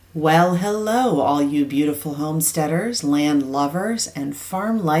Well, hello, all you beautiful homesteaders, land lovers, and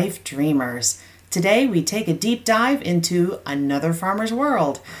farm life dreamers. Today, we take a deep dive into another farmer's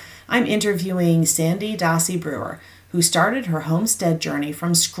world. I'm interviewing Sandy Brewer, who started her homestead journey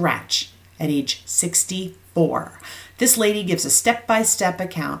from scratch at age 64. This lady gives a step-by-step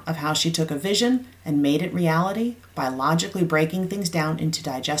account of how she took a vision and made it reality by logically breaking things down into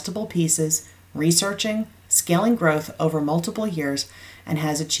digestible pieces, researching, scaling growth over multiple years, and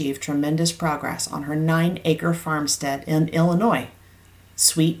has achieved tremendous progress on her 9-acre farmstead in Illinois,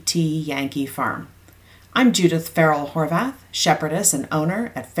 Sweet Tea Yankee Farm. I'm Judith Farrell Horvath, shepherdess and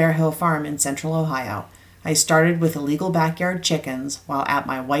owner at Fairhill Farm in Central Ohio. I started with illegal backyard chickens while at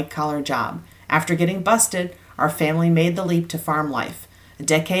my white-collar job. After getting busted, our family made the leap to farm life. A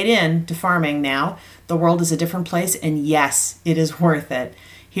decade in to farming now, the world is a different place, and yes, it is worth it.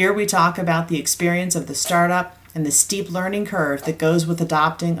 Here we talk about the experience of the startup and the steep learning curve that goes with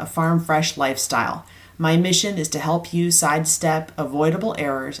adopting a farm-fresh lifestyle. My mission is to help you sidestep avoidable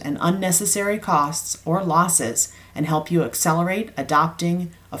errors and unnecessary costs or losses and help you accelerate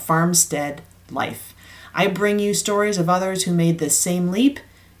adopting a farmstead life. I bring you stories of others who made this same leap,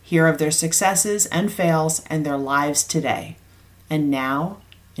 hear of their successes and fails and their lives today. And now,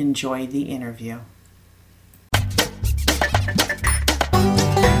 enjoy the interview.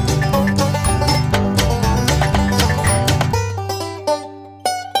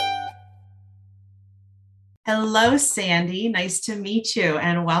 Hello, Sandy. Nice to meet you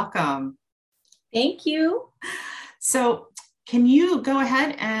and welcome. Thank you. So, can you go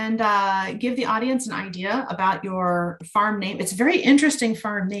ahead and give the audience an idea about your farm name? It's a very interesting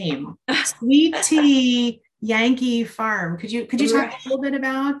farm name, Sweet Tea Yankee Farm. Could you talk a little bit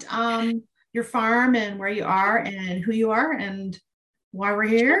about your farm and where you are and who you are and why we're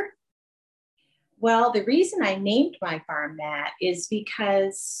here? Well, the reason I named my farm that is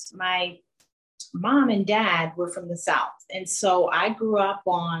because my mom and dad were from the South. And so I grew up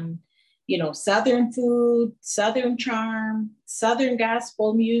on, Southern food, Southern charm, Southern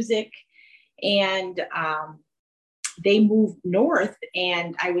gospel music. And they moved north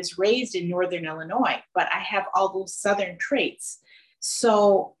and I was raised in Northern Illinois, but I have all those Southern traits.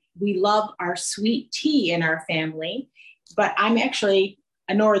 So we love our sweet tea in our family, but I'm actually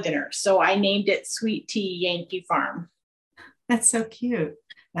a Northerner. So I named it Sweet Tea Yankee Farm. That's so cute.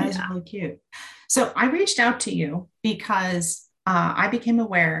 That is really cute. So I reached out to you because I became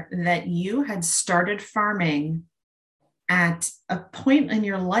aware that you had started farming at a point in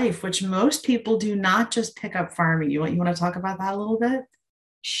your life, which most people do not just pick up farming. You want to talk about that a little bit?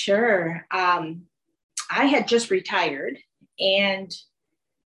 Sure. I had just retired and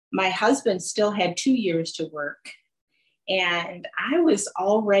my husband still had 2 years to work. And I was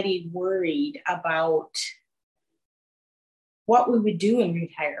already worried about what we would do in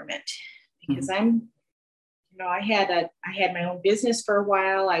retirement because I had my own business for a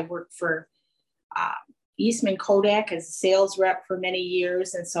while. I worked for Eastman Kodak as a sales rep for many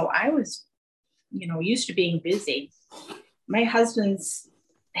years. And so I was, used to being busy. My husband's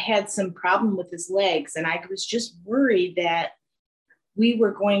had some problem with his legs. And I was just worried that we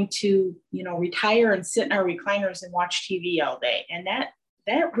were going to, retire and sit in our recliners and watch TV all day. And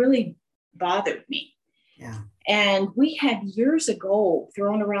that really bothered me. Yeah. And we had years ago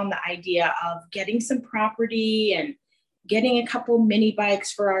thrown around the idea of getting some property and getting a couple mini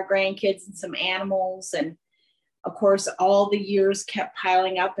bikes for our grandkids and some animals. And of course, all the years kept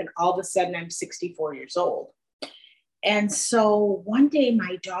piling up and all of a sudden I'm 64 years old. And so one day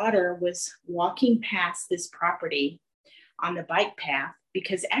my daughter was walking past this property on the bike path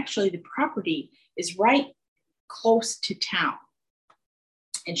because actually the property is right close to town.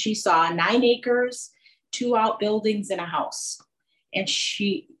 And she saw 9 acres, 2 outbuildings and a house. And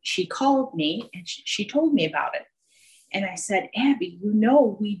she called me and she told me about it. And I said, Abby,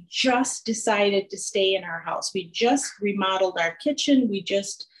 we just decided to stay in our house. We just remodeled our kitchen. We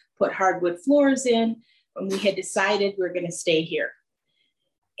just put hardwood floors in and we had decided we're going to stay here.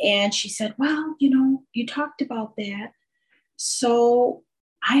 And she said, well, you talked about that. So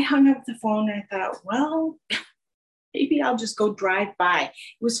I hung up the phone and I thought, well, maybe I'll just go drive by.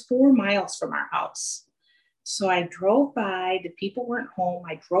 It was 4 miles from our house. So I drove by, the people weren't home.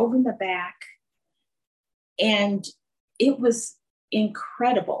 I drove in the back and it was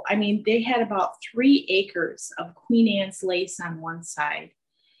incredible. I mean, they had about 3 acres of Queen Anne's lace on one side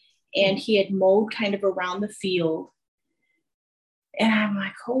and he had mowed kind of around the field. And I'm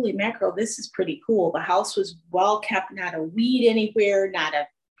like, holy mackerel, this is pretty cool. The house was well kept, not a weed anywhere,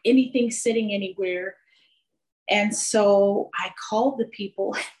 anything sitting anywhere. And so I called the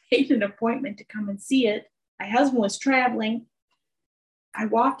people, made an appointment to come and see it. My husband was traveling. I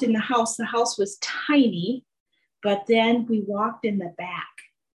walked in the house. The house was tiny, but then we walked in the back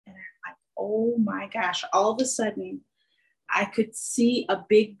and I'm like, oh my gosh, all of a sudden I could see a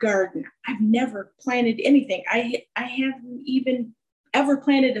big garden. I've never planted anything. I haven't even ever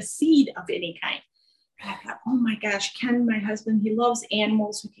planted a seed of any kind. And I thought, oh my gosh, Ken, my husband, he loves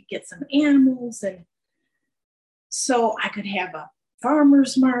animals. We could get some animals. And so I could have a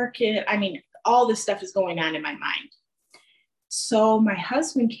farmer's market. I mean, all this stuff is going on in my mind. So my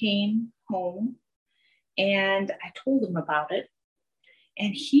husband came home and I told him about it.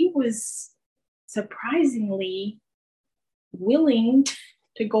 And he was surprisingly willing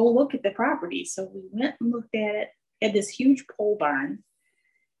to go look at the property. So we went and looked at it. It had this huge pole barn.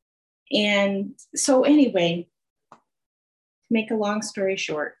 And so anyway, to make a long story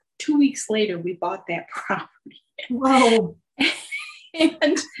short, 2 weeks later, we bought that property. Whoa.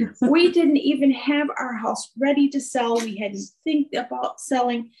 And we didn't even have our house ready to sell. We had to think about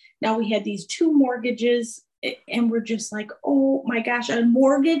selling. Now we had these 2 mortgages and we're just like, oh my gosh, a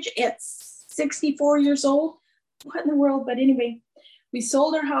mortgage at 64 years old? What in the world? But anyway, we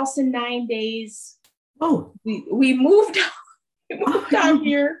sold our house in 9 days. Oh, we moved out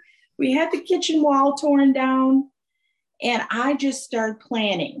here. We had the kitchen wall torn down and I just started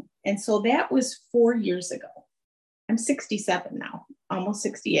planning. And so that was 4 years ago. I'm 67 now, almost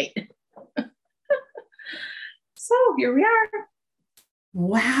 68. So here we are.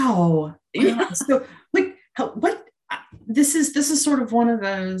 Wow. Yeah. So like what this is sort of one of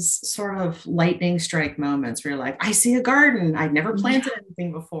those sort of lightning strike moments where you're like, I see a garden. I'd never planted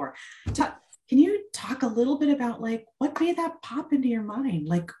anything before. Can you talk a little bit about like what made that pop into your mind?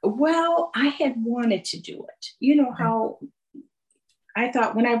 Like, well, I had wanted to do it. You know how I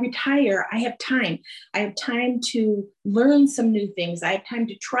thought when I retire, I have time. I have time to learn some new things. I have time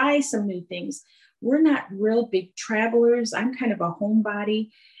to try some new things. We're not real big travelers. I'm kind of a homebody.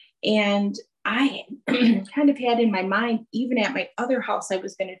 And I kind of had in my mind, even at my other house, I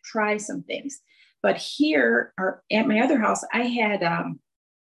was going to try some things. But here, or at my other house, I had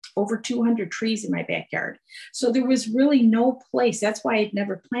over 200 trees in my backyard. So there was really no place. That's why I'd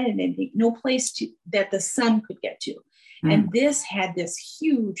never planted anything, no place that the sun could get to. And this had this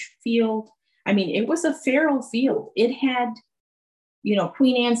huge field. I mean, it was a feral field. It had, you know,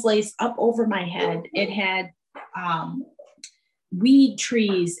 Queen Anne's lace up over my head. It had weed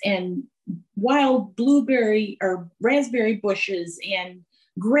trees and wild blueberry or raspberry bushes and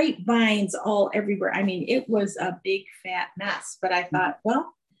grapevines all everywhere. I mean, it was a big fat mess. But I thought,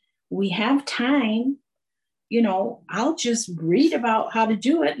 well, we have time. You know, I'll just read about how to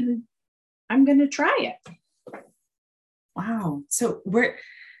do it and I'm going to try it. Wow. So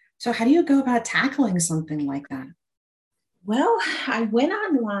how do you go about tackling something like that? Well, I went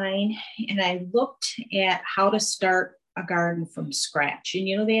online and I looked at how to start a garden from scratch. And,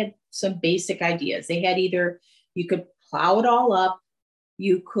 you know, they had some basic ideas. They had either you could plow it all up,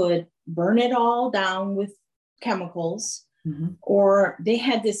 you could burn it all down with chemicals, or they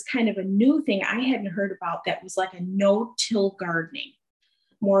had this kind of a new thing I hadn't heard about that was like a no-till gardening,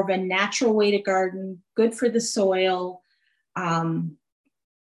 more of a natural way to garden, good for the soil.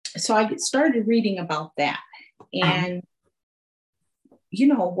 So I started reading about that. And, you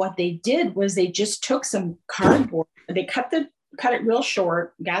know, what they did was they just took some cardboard, they cut it real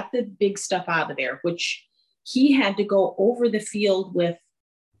short, got the big stuff out of there, which he had to go over the field with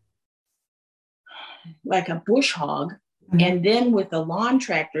like a bush hog, and then with a lawn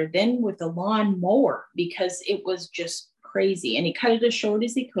tractor, then with a lawn mower, because it was just crazy. And he cut it as short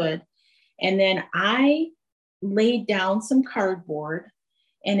as he could. And then I laid down some cardboard.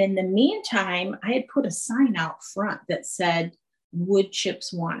 And in the meantime, I had put a sign out front that said wood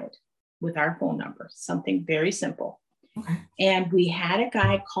chips wanted with our phone number, something very simple. Okay. And we had a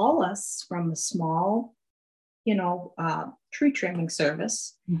guy call us from a small, you know, tree trimming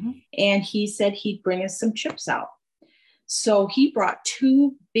service. And he said he'd bring us some chips out. So he brought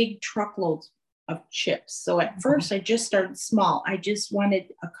 2 big truckloads of chips. So at first I just started small. I just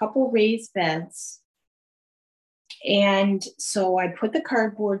wanted a couple raised beds. And so I put the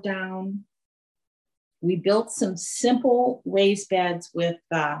cardboard down. We built some simple raised beds with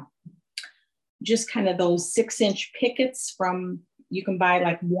just kind of those 6-inch pickets you can buy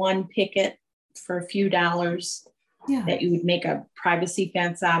like one picket for a few dollars that you would make a privacy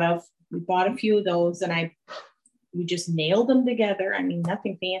fence out of. We bought a few of those and we just nailed them together. I mean,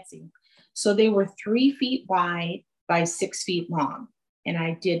 nothing fancy. So they were 3 feet wide by 6 feet long. And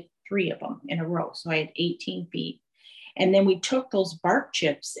I did 3 of them in a row. So I had 18 feet. And then we took those bark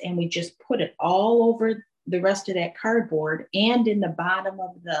chips and we just put it all over the rest of that cardboard and in the bottom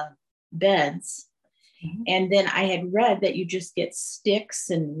of the beds. Mhm. And then I had read that you just get sticks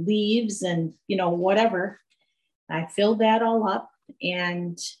and leaves and, whatever. I filled that all up.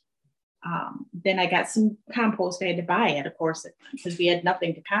 And then I got some compost. I had to buy it, of course, because we had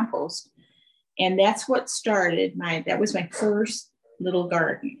nothing to compost. And that's what started that was my first little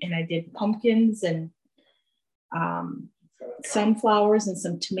garden. And I did pumpkins and sunflowers and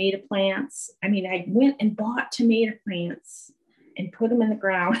some tomato plants. I mean, I went and bought tomato plants and put them in the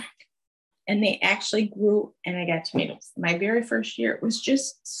ground and they actually grew and I got tomatoes. My very first year, it was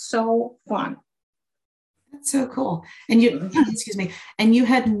just so fun. That's so cool. And excuse me, and you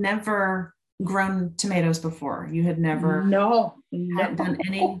had never grown tomatoes before. You had never No. done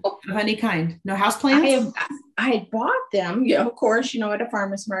any of any kind. No house I plants? had bought them, of course, at a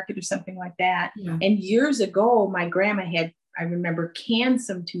farmer's market or something like that. Yeah. And years ago, my grandma I remember canned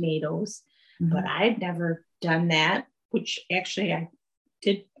some tomatoes, Mm-hmm. but I'd never done that, which actually I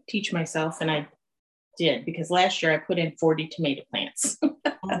did teach myself and I did because last year I put in 40 tomato plants. Oh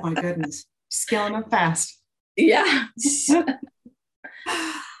my goodness. Scaling up fast. Yeah.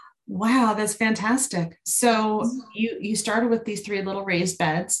 Wow, that's fantastic. So you started with these 3 little raised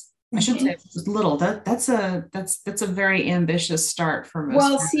beds. I shouldn't say it was little. That's a very ambitious start for most.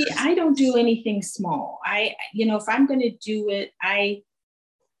 Well, see, I don't do anything small. If I'm going to do it,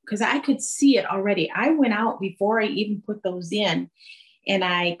 because I could see it already. I went out before I even put those in and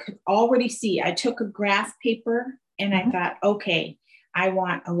I could already see, I took a graph paper and I thought, okay, I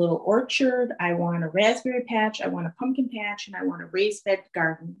want a little orchard. I want a raspberry patch. I want a pumpkin patch and I want a raised bed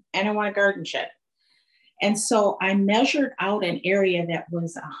garden and I want a garden shed. And so I measured out an area that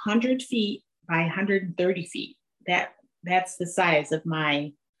was 100 feet by 130 feet. That's the size of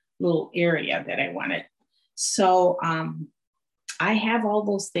my little area that I wanted. So I have all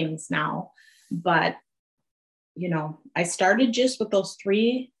those things now, but I started just with those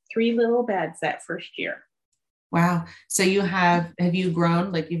three little beds that first year. Wow. So have you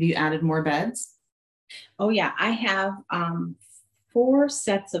grown, have you added more beds? Oh yeah. I have 4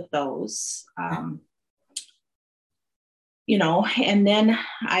 sets of those. And then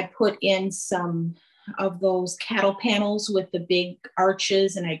I put in some of those cattle panels with the big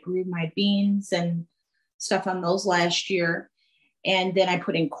arches and I grew my beans and stuff on those last year. And then I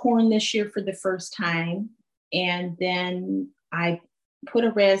put in corn this year for the first time. And then I put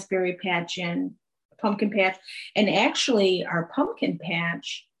a raspberry patch in, a pumpkin patch. And actually our pumpkin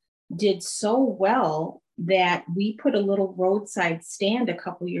patch did so well that we put a little roadside stand a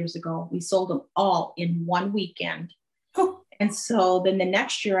couple years ago. We sold them all in one weekend. Oh. And so then the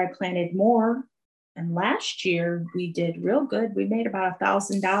next year I planted more. And last year we did real good. We made about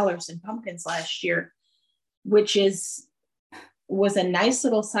 $1,000 in pumpkins last year, which was a nice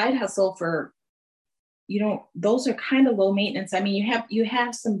little side hustle for, those are kind of low maintenance. I mean, you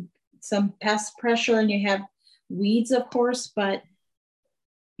have some pest pressure and you have weeds, of course, but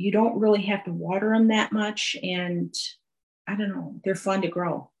you don't really have to water them that much. And I don't know, they're fun to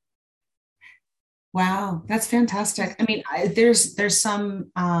grow. Wow, that's fantastic. I mean, there's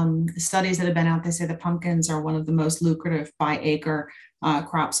some studies that have been out. They say the pumpkins are one of the most lucrative by acre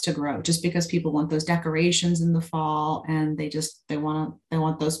crops to grow, just because people want those decorations in the fall, and they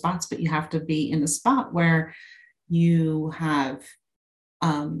want those spots. But you have to be in the spot where you have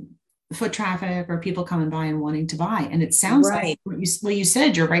foot traffic or people coming by and wanting to buy. And it sounds right. like you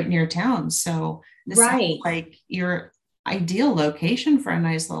said you're right near town, so this sounds like your ideal location for a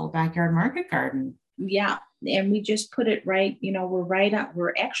nice little backyard market garden. Yeah. And we just put it right,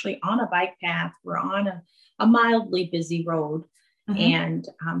 we're actually on a bike path. We're on a mildly busy road. And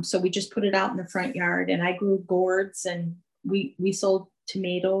so we just put it out in the front yard and I grew gourds and we sold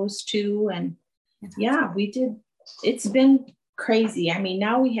tomatoes too. And yeah, we did. It's been crazy. I mean,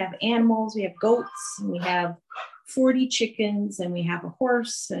 now we have animals, we have goats, and we have 40 chickens and we have a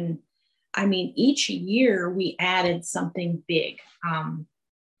horse. And I mean, each year we added something big.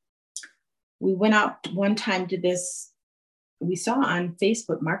 We went out one time to this, we saw on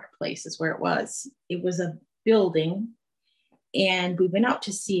Facebook Marketplace is where it was. It was a building and we went out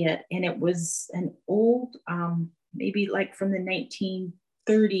to see it. And it was an old, maybe like from the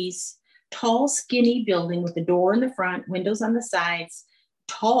 1930s, tall, skinny building with a door in the front, windows on the sides,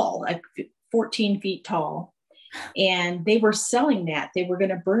 tall, like 14 feet tall. And they were selling that. They were going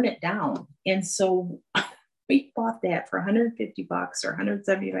to burn it down. And so we bought that for $150 or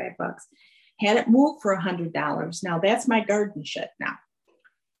 $175, had it moved for $100. Now that's my garden shed now.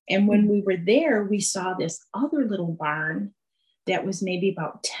 And when we were there, we saw this other little barn that was maybe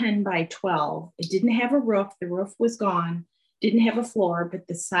about 10 by 12. It didn't have a roof. The roof was gone, didn't have a floor, but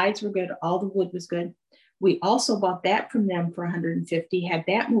the sides were good. All the wood was good. We also bought that from them for 150, had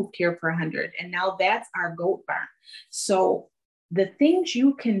that moved here for 100, and now that's our goat barn. So the things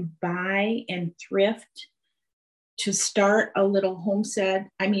you can buy and thrift to start a little homestead,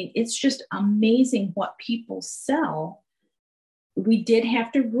 I mean, it's just amazing what people sell. We did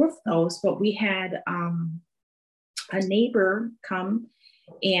have to roof those, but we had a neighbor come,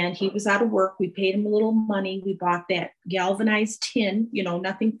 and he was out of work. We paid him a little money. We bought that galvanized tin,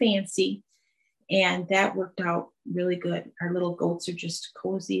 nothing fancy. And that worked out really good. Our little goats are just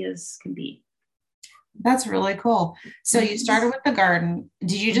cozy as can be. That's really cool. So you started with the garden.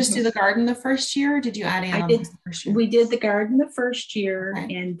 Did you just do the garden the first year? Or did you add animals the first year? We did the garden the first year.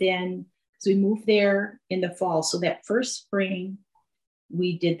 Okay. And then so we moved there in the fall. So that first spring,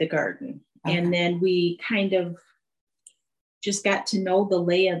 we did the garden. Okay. And then we kind of just got to know the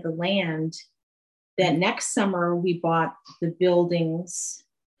lay of the land. That next summer, we bought the buildings.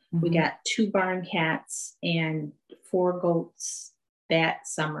 We got 2 barn cats and 4 goats that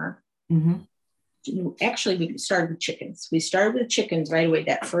summer. Actually, we started with chickens. We started with chickens right away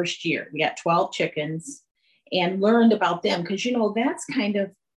that first year. We got 12 chickens and learned about them because, that's kind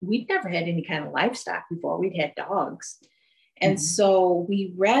of, we'd never had any kind of livestock before. We'd had dogs. And so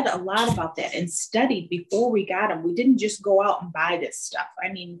we read a lot about that and studied before we got them. We didn't just go out and buy this stuff.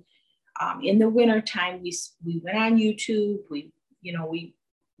 I mean, in the wintertime, we went on YouTube. We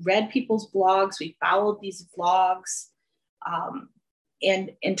read people's blogs. We followed these vlogs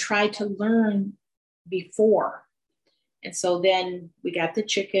and tried to learn before. And so then we got the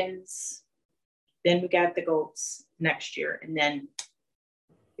chickens, then we got the goats next year, and then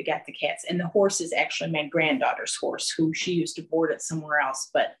we got the cats. And the horse is actually my granddaughter's horse, who she used to board it somewhere else,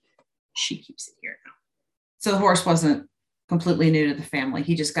 but she keeps it here now. So the horse wasn't completely new to the family.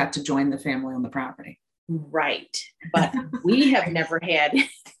 He just got to join the family on the property. Right. But we have never had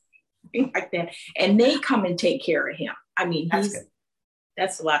anything like that. And they come and take care of him. I mean,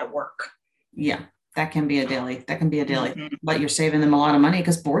 that's a lot of work. Yeah, that can be a daily. But you're saving them a lot of money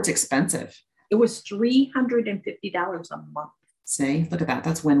because board's expensive. It was $350 a month. See, look at that.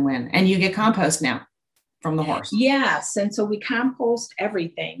 That's win-win. And you get compost now from the horse. Yes. And so we compost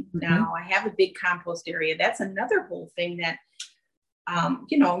everything. Now I have a big compost area. That's another whole thing that,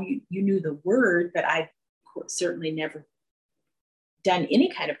 you knew the word, but I certainly never done any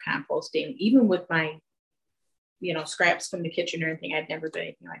kind of composting, even with my, scraps from the kitchen or anything. I'd never done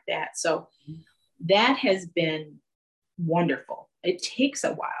anything like that. So that has been wonderful. It takes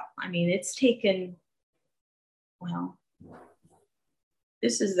a while. I mean, it's taken,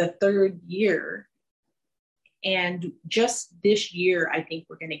 this is the 3rd year. And just this year, I think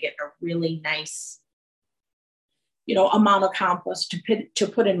we're going to get a really nice, amount of compost to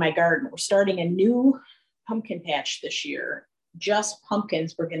put in my garden. We're starting a new pumpkin patch this year. Just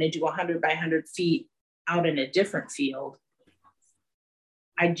pumpkins. We're going to do 100 by 100 feet out in a different field.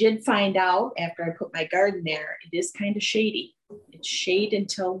 I did find out after I put my garden there, it is kind of shady. It's shade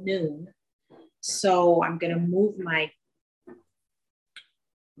until noon. So I'm going to move my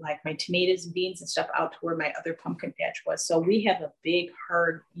tomatoes and beans and stuff out to where my other pumpkin patch was. So we have a big,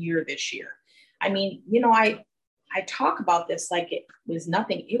 hard year this year. I mean, I talk about this like it was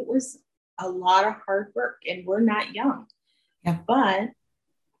nothing. It was a lot of hard work, and we're not young. Yeah. But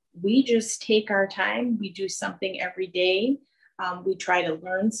we just take our time. We do something every day. We try to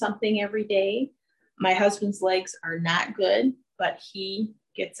learn something every day. My husband's legs are not good, but he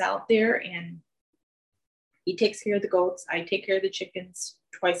gets out there and he takes care of the goats. I take care of the chickens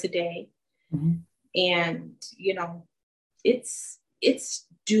twice a day. And, it's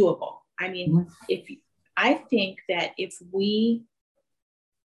doable. I mean, I think that if we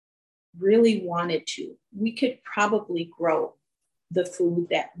really wanted to, we could probably grow the food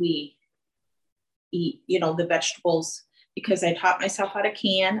that we eat, the vegetables, because I taught myself how to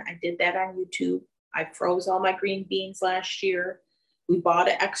can. I did that on YouTube. I froze all my green beans last year. We bought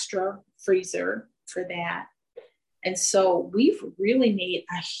an extra freezer for that. And so we've really made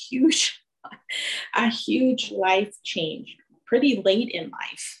a huge life change pretty late in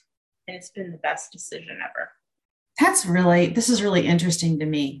life. And it's been the best decision ever. This is really interesting to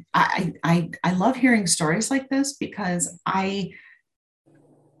me. I love hearing stories like this because I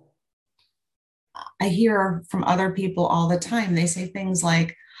hear from other people all the time. They say things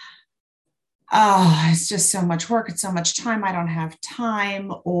like, oh, it's just so much work. It's so much time. I don't have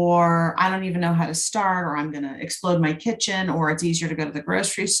time, or I don't even know how to start, or I'm going to explode my kitchen, or it's easier to go to the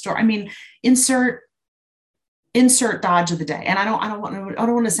grocery store. I mean, insert dodge of the day. And I don't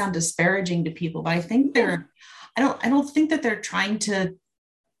want to sound disparaging to people, but I think I don't think that they're trying to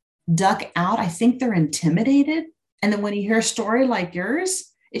duck out. I think they're intimidated. And then when you hear a story like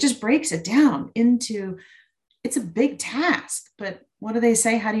yours, it just breaks it down into, it's a big task, but what do they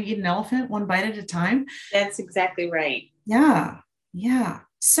say? How do you eat an elephant? One bite at a time. That's exactly right. Yeah. Yeah.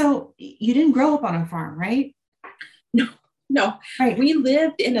 So you didn't grow up on a farm, right? No, no. Right. We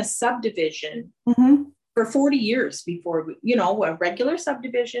lived in a subdivision Mm-hmm. for 40 years before, a regular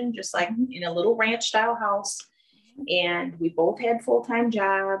subdivision, just like in a little ranch style house. And we both had full-time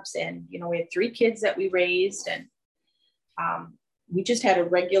jobs, and, we had 3 kids that we raised, and we just had a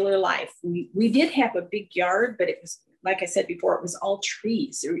regular life. We did have a big yard, but it was, like I said before, it was all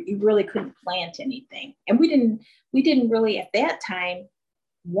trees. You really couldn't plant anything. And we didn't really at that time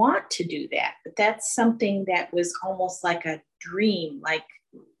want to do that, but that's something that was almost like a dream, like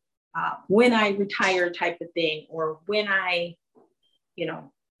when I retire type of thing, or when I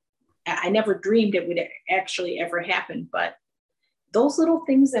never dreamed it would actually ever happen. But those little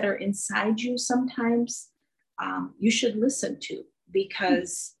things that are inside you sometimes you should listen to,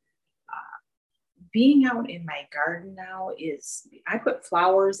 because being out in my garden now I put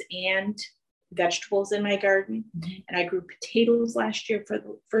flowers and vegetables in my garden. And I grew potatoes last year for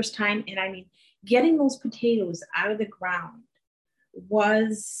the first time. And I mean, getting those potatoes out of the ground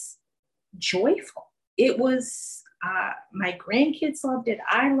was joyful. It was, my grandkids loved it.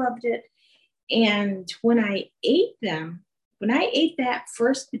 I loved it. And when I ate that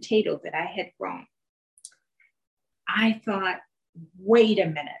first potato that I had grown, I thought, wait a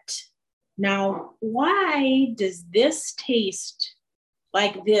minute. Now, why does this taste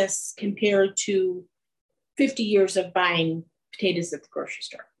like this compared to 50 years of buying potatoes at the grocery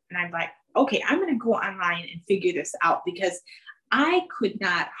store? And I'm like, okay, I'm going to go online and figure this out, because I could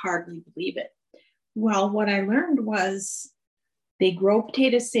not hardly believe it. Well, what I learned was they grow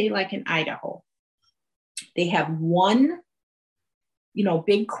potatoes, say like in Idaho. They have one,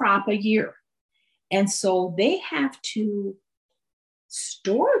 big crop a year. And so they have to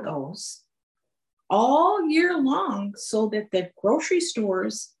store those all year long so that the grocery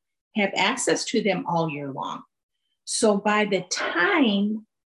stores have access to them all year long. So by the time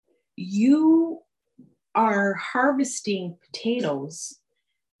you are harvesting potatoes,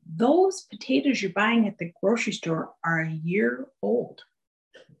 those potatoes you're buying at the grocery store are a year old.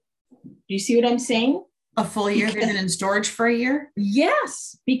 Do you see what I'm saying? A full year? They've been in storage for a year?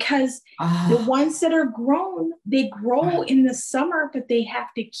 Yes, because the ones that are grown, they grow in the summer, but they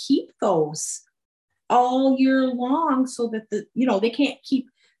have to keep those all year long so that they can't keep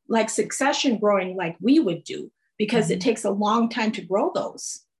like succession growing like we would do, because it takes a long time to grow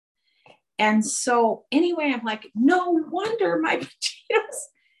those. And so anyway, I'm like, no wonder my potatoes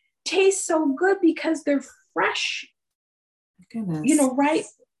taste so good, because they're fresh. Goodness. Right?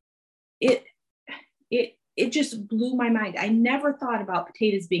 It just blew my mind. I never thought about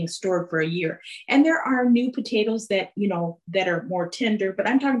potatoes being stored for a year. And there are new potatoes that, that are more tender, but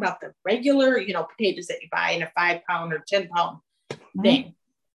I'm talking about the regular, potatoes that you buy in a 5-pound or 10-pound thing.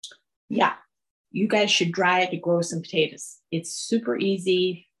 Yeah. You guys should try it to grow some potatoes. It's super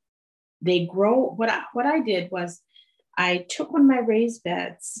easy. They grow. What I did was I took one of my raised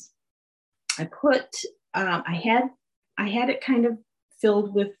beds. I put, I had it kind of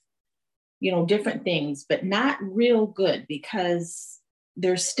filled with, different things, but not real good, because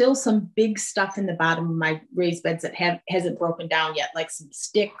there's still some big stuff in the bottom of my raised beds that hasn't broken down yet, like some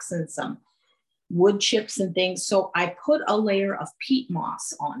sticks and some wood chips and things. So I put a layer of peat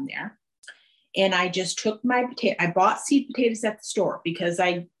moss on there, and I just took my potato. I bought seed potatoes at the store because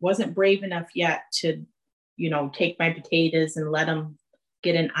I wasn't brave enough yet to, take my potatoes and let them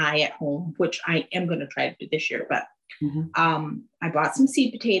get an eye at home, which I am going to try to do this year. But I bought some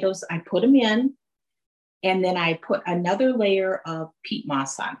seed potatoes. I put them in, and then I put another layer of peat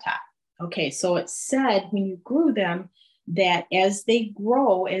moss on top. Okay, so it said when you grew them that as they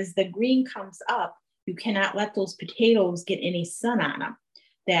grow, as the green comes up, you cannot let those potatoes get any sun on them,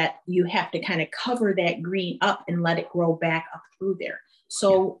 that you have to kind of cover that green up and let it grow back up through there.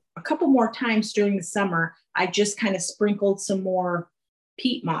 So a couple more times during the summer, I just kind of sprinkled some more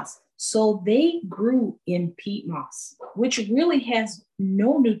peat moss. So they grew in peat moss, which really has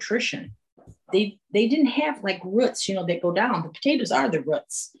no nutrition. They didn't have like roots, that go down. The potatoes are the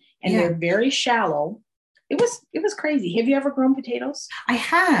roots, and they're very shallow. It was crazy. Have you ever grown potatoes? I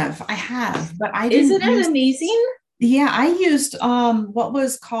have, but I didn't. Isn't it amazing? Yeah, I used what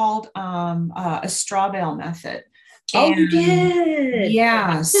was called a straw bale method. Oh, you did?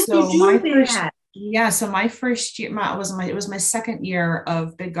 Yeah. So my first year, it was my second year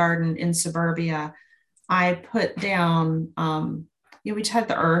of big garden in suburbia. I put down, we just had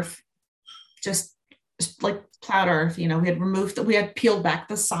the earth, just like plowed earth. We had peeled back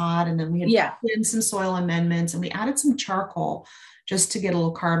the sod, and then we had put in some soil amendments, and we added some charcoal just to get a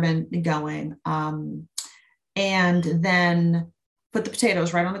little carbon going. And then put the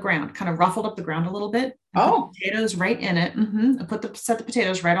potatoes right on the ground, kind of ruffled up the ground a little bit, and put the potatoes right in it. Set the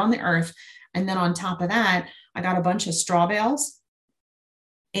potatoes right on the earth. And then on top of that, I got a bunch of straw bales,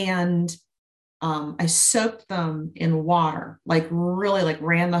 and I soaked them in water, like really like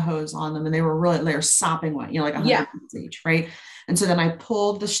ran the hose on them, and they were sopping wet, like 100 pounds each, right? And so then I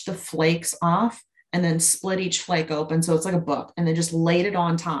pulled the flakes off and then split each flake open, so it's like a book, and then just laid it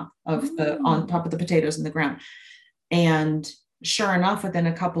on top of the potatoes in the ground. And sure enough, within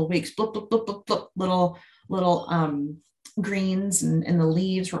a couple of weeks, blip, blip, blip, blip, blip, little greens and the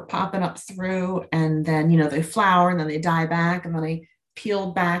leaves were popping up through, and then they flower and then they die back, and then I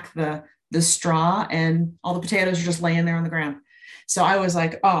peeled back the straw, and all the potatoes are just laying there on the ground. So I was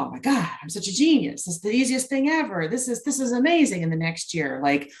like, oh my God, I'm such a genius. This is the easiest thing ever. This is amazing. And the next year,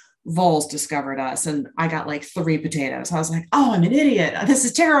 like, voles discovered us, and I got like 3 potatoes. I was like, oh, I'm an idiot. This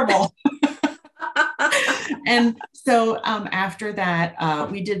is terrible. And so after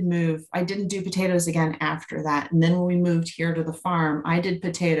that, we did move. I didn't do potatoes again after that. And then when we moved here to the farm, I did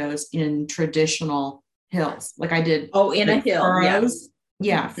potatoes in traditional hills. Like I did in a hill, furrows.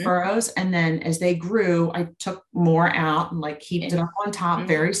 Yeah, furrows. And then as they grew, I took more out and like heaped it up on top,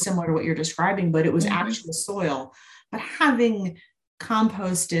 very similar to what you're describing, but it was actual soil. But having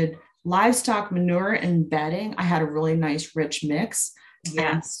composted livestock manure and bedding, I had a really nice rich mix.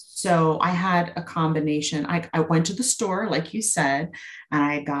 Yes. So I had a combination. I went to the store, like you said, and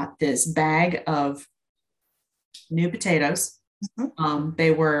I got this bag of new potatoes.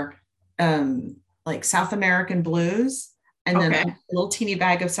 They were like South American blues, and then a little teeny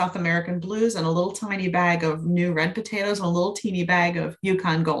bag of South American blues, and a little tiny bag of new red potatoes, and a little teeny bag of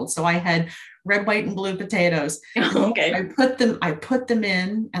Yukon Gold. So I had red, white, and blue potatoes. I put them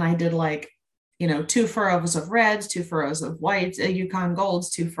in, and I did like 2 furrows of reds, 2 furrows of whites, Yukon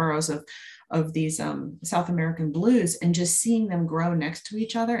Golds, 2 furrows of these South American blues, and just seeing them grow next to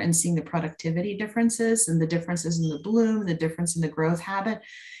each other and seeing the productivity differences and the differences in the bloom, the difference in the growth habit.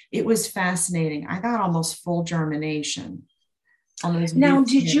 It was fascinating. I got almost full germination on those. Now,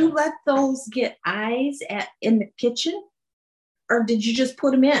 did you let those get eyes in the kitchen, or did you just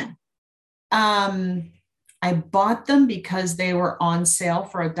put them in? I bought them because they were on sale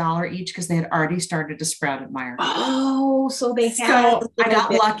for $1 each, because they had already started to sprout at Meijer. Oh, so they had. So I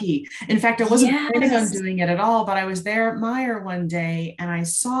got lucky. In fact, I wasn't planning on doing it at all, but I was there at Meijer one day and I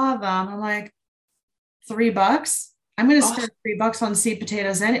saw them. I'm like, $3? I'm going to spend $3 on seed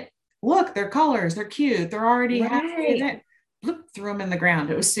potatoes. And look, their colors, they're cute. They're already halfway. Threw them in the ground.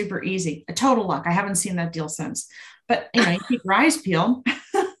 It was super easy. A total luck. I haven't seen that deal since. But you keep your eyes peeled.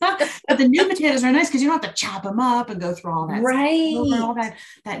 But the new potatoes are nice because you don't have to chop them up and go through all that, all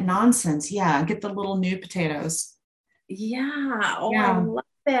that nonsense. Yeah, get the little new potatoes. Yeah. Oh, yeah. I love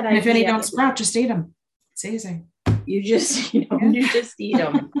that idea. And if any don't sprout, just eat them. It's easy. You just, you just eat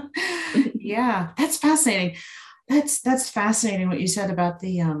them. Yeah, that's fascinating. That's fascinating what you said about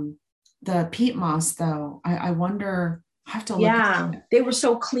the peat moss, though. I wonder. I have to look. Yeah, they were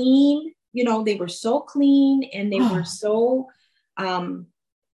so clean. They were so clean, and they were so.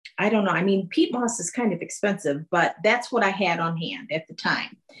 I don't know. I mean, peat moss is kind of expensive, but that's what I had on hand at the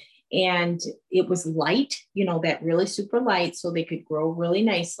time. And it was light, that really super light, so they could grow really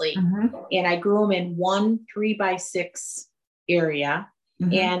nicely. And I grew them in 1 3x6 area,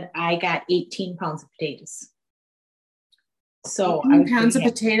 and I got 18 pounds of potatoes. So 18 pounds of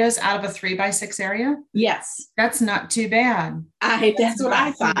potatoes out of a 3x6 area? Yes. That's not too bad. That's what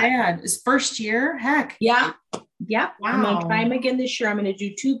I thought. Too bad. It's first year? Heck. Yeah. Yeah. Wow. I'm going to try them again this year. I'm going to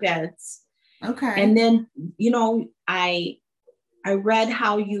do 2 beds. Okay. And then, I read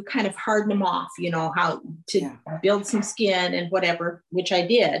how you kind of harden them off, how to build some skin and whatever, which I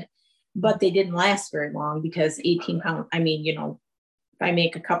did, but they didn't last very long because 18 pounds, I mean, if I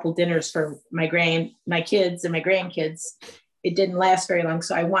make a couple dinners for my kids and my grandkids, it didn't last very long.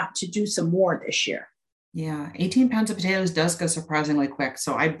 So I want to do some more this year. Yeah. 18 pounds of potatoes does go surprisingly quick.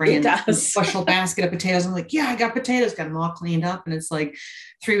 So I bring in a bushel basket of potatoes. I'm like, yeah, I got potatoes, got them all cleaned up. And it's like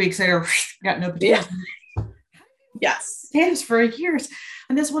 3 weeks later, got no potatoes. Yeah. Yes. Potatoes for years.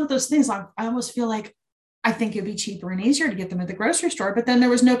 And that's one of those things. I almost feel like I think it'd be cheaper and easier to get them at the grocery store, but then there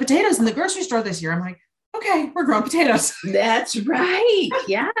was no potatoes in the grocery store this year. I'm like, okay, we're growing potatoes. That's right.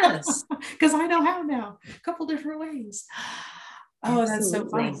 Yes. Because I know how now. A couple different ways. Oh, that's so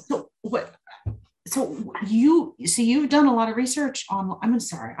fun. So you've done a lot of research on, I'm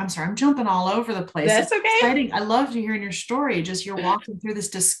sorry, I'm jumping all over the place. That's okay. Exciting. I loved hearing your story. Just you're walking through this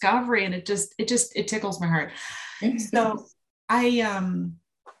discovery, and it tickles my heart. So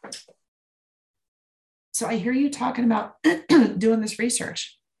So I hear you talking about doing this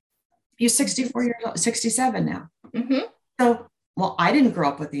research. You're 64 years old, 67 now. Mm-hmm. So, well, I didn't grow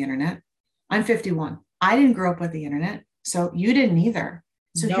up with the internet. I'm 51. I didn't grow up with the internet. So you didn't either.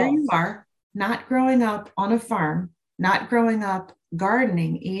 So here No. you are, not growing up on a farm, not growing up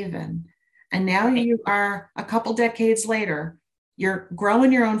gardening even. And now Right. you are a couple decades later, you're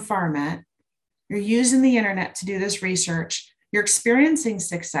growing your own farmette. You're using the internet to do this research. You're experiencing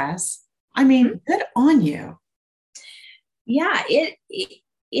success. I Mhm. mean, good on you. Yeah, it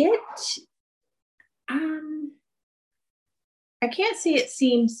um I can't say it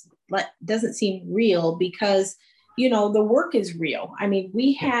seems like doesn't seem real because the work is real. I mean,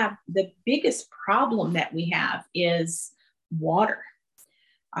 we Yeah. have the biggest problem that we have is water.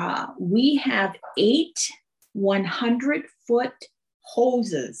 We have 8 100-foot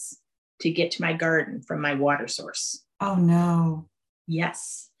hoses to get to my garden from my water source. Oh no.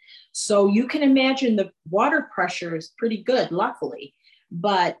 Yes. So you can imagine the water pressure is pretty good, luckily.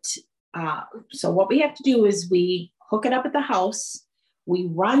 But so what we have to do is we hook it up at the house. We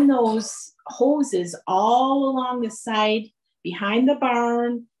run those hoses all along the side, behind the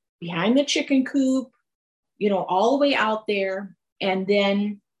barn, behind the chicken coop, all the way out there. And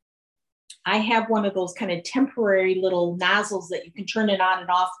then I have one of those kind of temporary little nozzles that you can turn it on and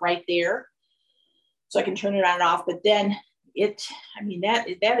off right there. So I can turn it on and off. But then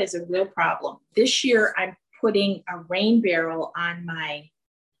that is a real problem. This year, I'm putting a rain barrel on my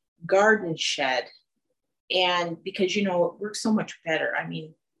garden shed. And because, it works so much better. I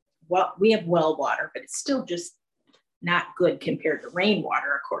mean, well, we have well water, but it's still just not good compared to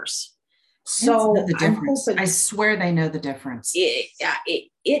rainwater, of course. So The I'm difference. hoping I swear they know the difference.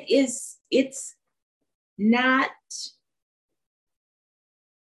 it's not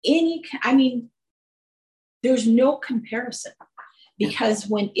there's no comparison because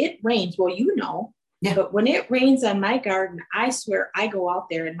when it rains, well, Yeah. but when it rains on my garden, I swear I go out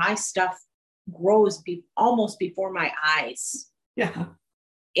there and my stuff grows almost before my eyes. Yeah.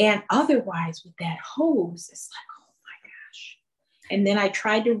 And otherwise with that hose, it's like, oh my gosh. And then I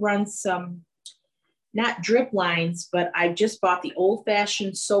tried to run some, not drip lines, but I just bought the old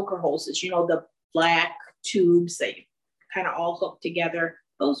fashioned soaker hoses, the black tubes that you kind of all hook together.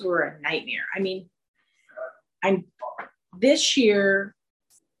 Those were a nightmare. I mean, this year,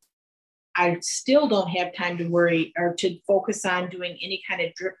 I still don't have time to worry or to focus on doing any kind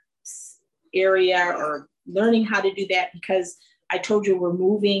of drip area or learning how to do that because I told you we're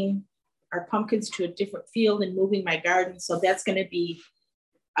moving our pumpkins to a different field and moving my garden. So that's going to be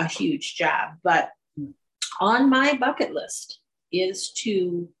a huge job. But on my bucket list is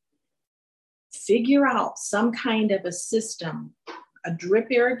to figure out some kind of a system, a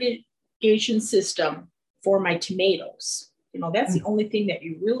drip irrigation system for my tomatoes. That's the only thing that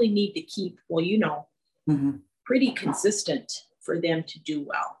you really need to keep, pretty consistent for them to do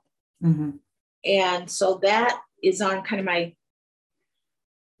well. Mm-hmm. And so that is on kind of my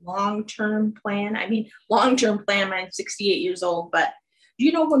long-term plan. Long-term plan, I'm 68 years old, but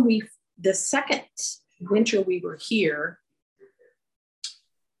when the second winter we were here,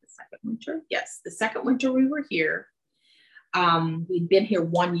 the second winter we were here, we'd been here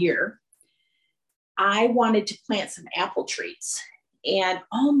 1 year. I wanted to plant some apple trees. And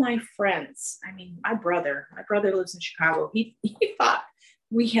all my friends, my brother lives in Chicago. He thought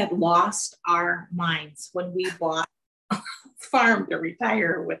we had lost our minds when we bought a farm to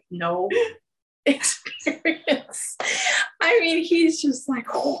retire with no experience. He's just like,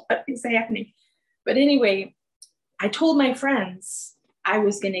 oh, what is happening? But anyway, I told my friends I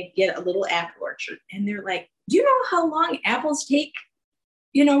was going to get a little apple orchard. And they're like, do you know how long apples take?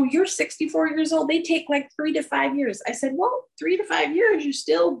 You're 64 years old. They take like 3 to 5 years. I said, well, 3 to 5 years, you're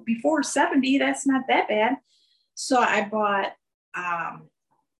still before 70. That's not that bad. So I bought, I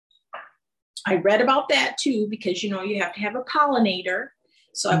read about that too, because, you have to have a pollinator.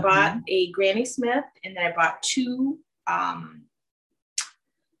 So I bought a Granny Smith and then I bought 2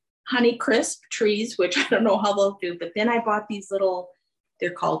 Honey Crisp trees, which I don't know how they'll do. But then I bought these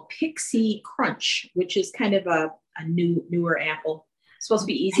they're called Pixie Crunch, which is kind of a newer apple. It's supposed to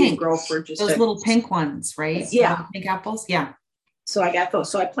be easy to grow for just those little pink ones, right? Yeah. Pink apples. Yeah. So I got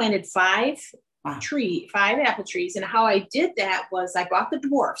those. So I planted 5 apple trees. And how I did that was I bought the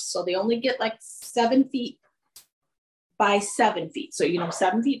dwarfs. So they only get like 7 feet by 7 feet. So,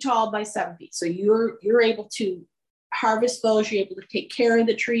 7 feet tall by 7 feet. So you're able to harvest those. You're able to take care of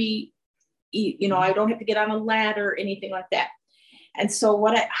the tree. I don't have to get on a ladder or anything like that. And so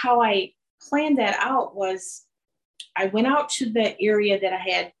how I planned that out was I went out to the area that I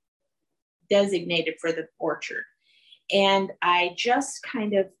had designated for the orchard. And I just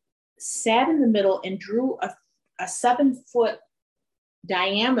kind of sat in the middle and drew a 7-foot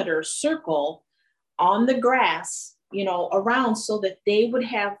diameter circle on the grass, around, so that they would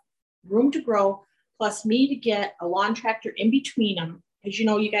have room to grow, plus me to get a lawn tractor in between them. Because,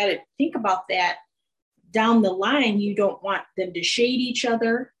 you got to think about that down the line. You don't want them to shade each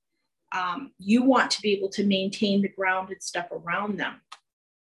other. You want to be able to maintain the grounded stuff around them.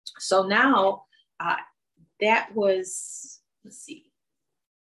 So now that was,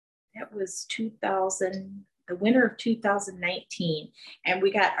 that was 2000, the winter of 2019. And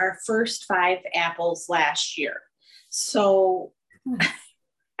we got our first 5 apples last year. So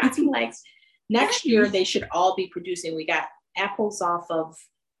I feel like next year they should all be producing. We got apples off of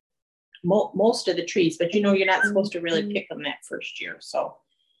most of the trees, but you're not supposed to really pick them that first year. So,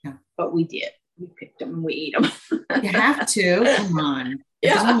 but we did. We picked them and we ate them. You have to. Come on.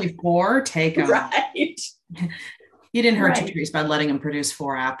 If there's only 4, take them. Right. You didn't hurt your trees by letting them produce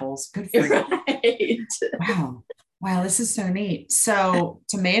 4 apples. Good for you. Right. Wow. This is so neat. So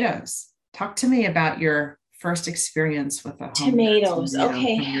tomatoes. Talk to me about your first experience with the tomatoes.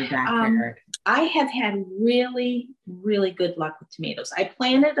 Okay. From your backyard. I have had really, really good luck with tomatoes. I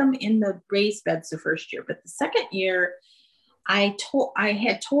planted them in the raised beds the first year, but the second year, I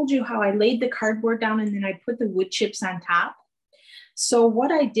had told you how I laid the cardboard down and then I put the wood chips on top. So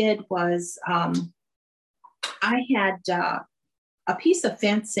what I did was I had a piece of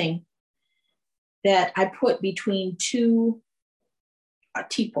fencing that I put between 2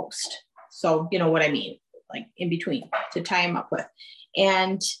 T-posts. So you know what I mean, like in between to tie them up with.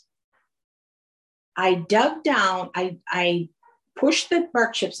 And I dug down, I pushed the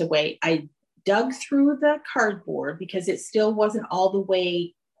bark chips away. I dug through the cardboard because it still wasn't all the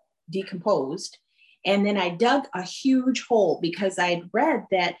way decomposed. And then I dug a huge hole because I'd read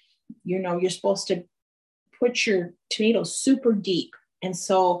that, you're supposed to put your tomatoes super deep. And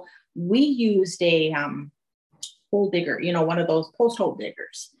so we used a hole digger, one of those post hole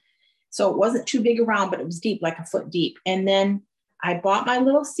diggers. So it wasn't too big around, but it was deep, like a foot deep. And then I bought my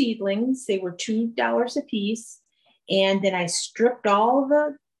little seedlings. They were $2 a piece. And then I stripped all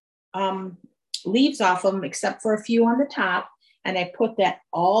the leaves off them, except for a few on the top. And I put that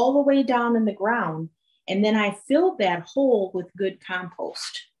all the way down in the ground. And then I filled that hole with good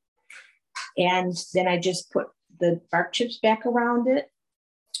compost. And then I just put the bark chips back around it.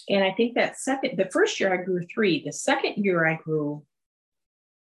 And I think the first year I grew 3. The second year I grew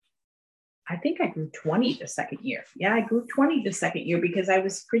 20 the second year. Yeah, I grew 20 the second year because I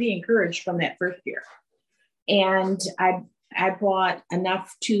was pretty encouraged from that first year. And I bought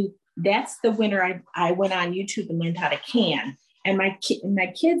enough that's the winter I went on YouTube and learned how to can. And my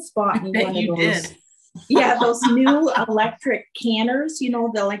kids bought me one of those. Yeah, those new electric canners,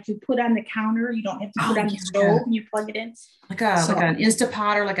 like you put on the counter. You don't have to put on the stove and you plug it in. Like an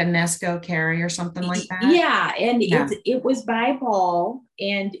Instapot or like a Nesco carry or something like that. Yeah, and it was by Ball,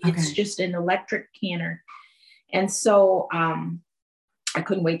 and it's just an electric canner. And so I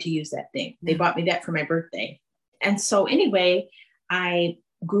couldn't wait to use that thing. They bought me that for my birthday. And so anyway, I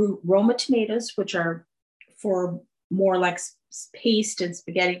grew Roma tomatoes, which are for more like paste and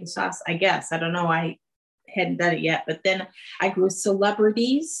spaghetti sauce, I guess. I don't know. I hadn't done it yet. But then I grew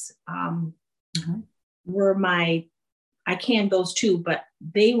celebrities. I canned those too, but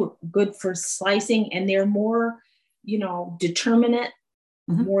they were good for slicing, and they're more, determinate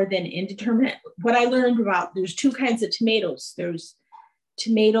more than indeterminate. What I learned about, there's 2 kinds of tomatoes. There's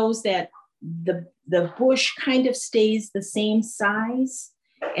tomatoes that the bush kind of stays the same size.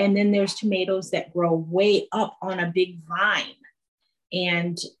 And then there's tomatoes that grow way up on a big vine.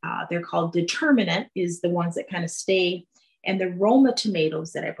 And they're called determinate, is the ones that kind of stay. And the Roma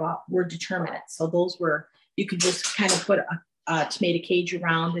tomatoes that I bought were determinate. So those were, you could just kind of put a tomato cage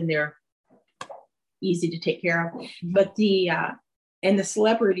around, and they're easy to take care of. But and the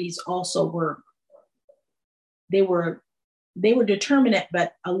celebrities also were determinate,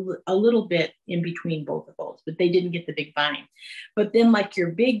 but a little bit in between both of those, but they didn't get the big vine. But then like your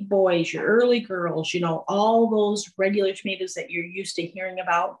big boys, your early girls, all those regular tomatoes that you're used to hearing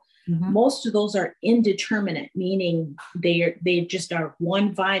about, most of those are indeterminate, meaning they just are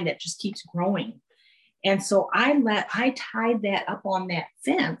one vine that just keeps growing. And so I tied that up on that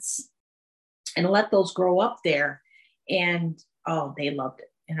fence and let those grow up there. And they loved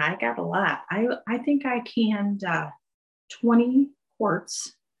it. And I got a lot. I think I canned 20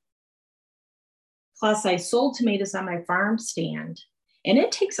 quarts. Plus I sold tomatoes on my farm stand. And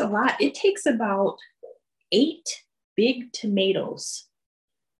it takes a lot. It takes about 8 big tomatoes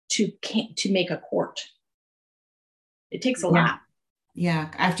to make a quart. It takes a lot. Yeah,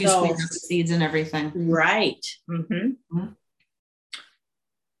 after you squeeze the seeds and everything. Right. Mm-hmm.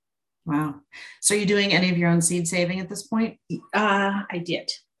 Wow. So are you doing any of your own seed saving at this point? I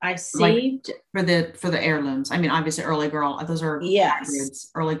did. I Like saved, for the heirlooms. I mean, obviously early girl, those are yes.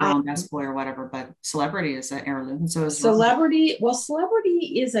 hybrids, early girl and best boy or whatever, but celebrity is an heirloom. So is rose. Celebrity, well,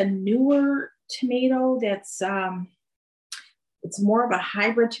 Celebrity is a newer tomato that's it's more of a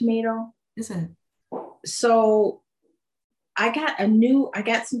hybrid tomato. Is it? So I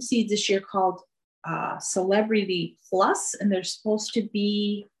got some seeds this year called Celebrity Plus, and they're supposed to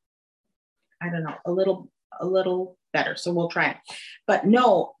be, I don't know, a little better. So we'll try it. But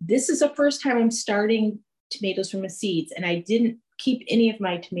no, this is the first time I'm starting tomatoes from the seeds, and I didn't keep any of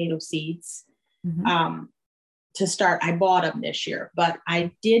my tomato seeds. Mm-hmm. To start. I bought them this year, but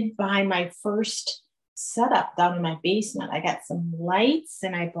I did buy my first setup down in my basement. I got some lights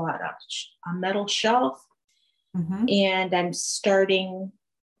and I bought a metal shelf, Mm-hmm. and I'm starting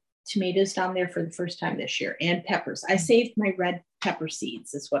tomatoes down there for the first time this year, and peppers. I saved my red pepper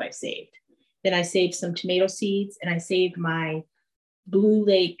seeds, is what I saved. Then I saved some tomato seeds, and I saved my Blue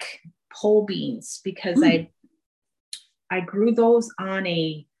Lake pole beans because I grew those on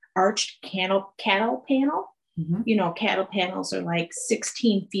a arched cattle panel. Mm-hmm. You know, cattle panels are like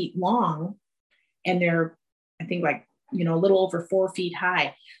 16 feet long, and they're, I think, like, you know, a little over 4 feet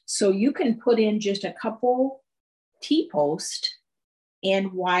high. So you can put in just a couple T-posts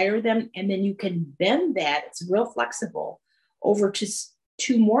and wire them, and then you can bend that. It's real flexible over to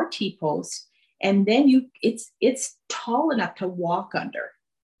two more T-posts, and then it's tall enough to walk under.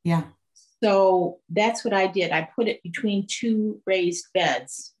 Yeah. So that's what I did. I put it between two raised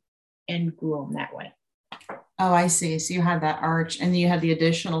beds and grew them that way. Oh, I see. So you had that arch and you had the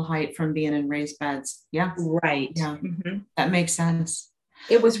additional height from being in raised beds. Yeah. Right. Yeah. Mm-hmm. That makes sense.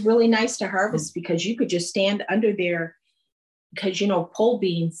 It was really nice to harvest because you could just stand under there because, you know, pole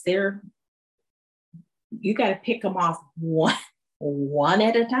beans, you got to pick them off one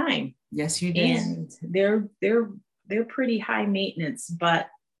at a time. Yes, you do. And they're pretty high maintenance, but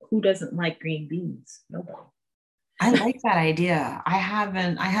who doesn't like green beans? Nobody. I like that idea. I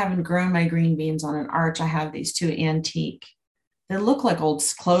haven't grown my green beans on an arch. I have these two antique. They look like old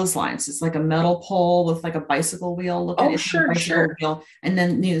clotheslines. It's like a metal pole with like a bicycle wheel. Look at Oh, it, it's like a sure, bicycle sure. wheel, and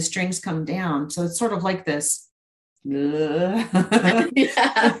then the strings come down. So it's sort of like this.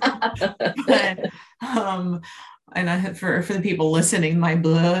 But, um, and for the people listening, my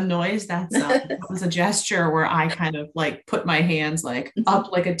blah noise, that was a gesture where I kind of like put my hands like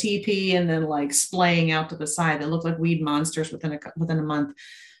up like a teepee and then like splaying out to the side. They look like weed monsters within a month.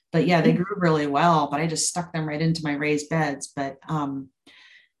 But yeah, they grew really well, but I just stuck them right into my raised beds. But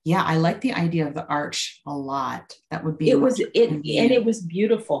yeah, I like the idea of the arch a lot. That would be It much was it and convenient. it was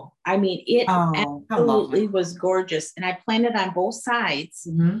beautiful. I mean, it Oh, how absolutely lovely. was gorgeous. And I planted on both sides.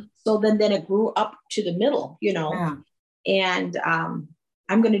 Hmm. So then it grew up to the middle, you know. Yeah. And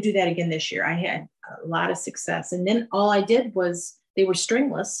I'm going to do that again this year. I had a lot of success. And then all I did was, they were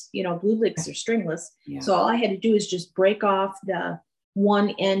stringless, you know, blue licks are stringless. Yeah. So all I had to do is just break off the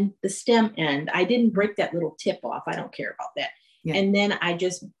one end, the stem end. I didn't break that little tip off. I don't care about that. Yeah. And then I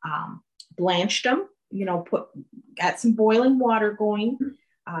just blanched them, you know, got some boiling water going,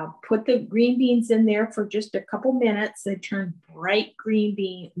 put the green beans in there for just a couple minutes. They turned bright,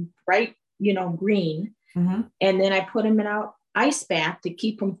 you know, green. Mm-hmm. And then I put them in an ice bath to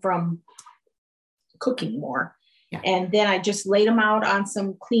keep them from cooking more. Yeah. And then I just laid them out on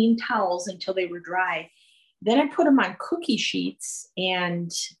some clean towels until they were dry. Then I put them on cookie sheets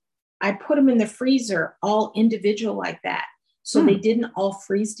and I put them in the freezer all individual like that. So they didn't all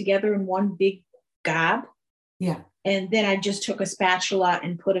freeze together in one big gob. Yeah. And then I just took a spatula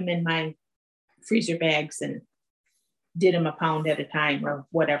and put them in my freezer bags and did them a pound at a time or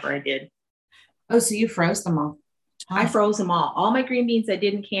whatever I did. Oh, so you froze them all? I froze them all. All my green beans I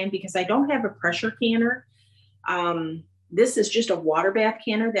didn't can because I don't have a pressure canner. This is just a water bath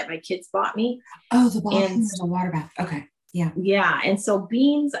canner that my kids bought me. Oh, the ball is a water bath. Okay. Yeah. Yeah. And so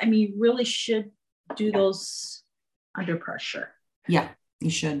beans, I mean, you really should do those under pressure. Yeah, you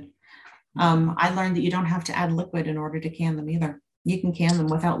should. I learned that you don't have to add liquid in order to can them either. You can can them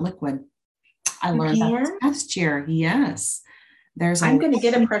without liquid. I learned that this past year. Yes. I'm going to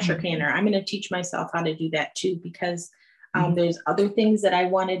get a pressure canner. I'm going to teach myself how to do that too, because there's other things that I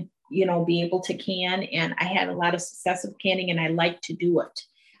wanted, you know, be able to can. And I had a lot of success with canning and I like to do it.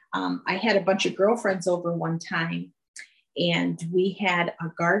 I had a bunch of girlfriends over one time and we had a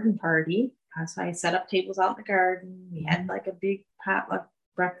garden party. So I set up tables out in the garden. We had like a big potluck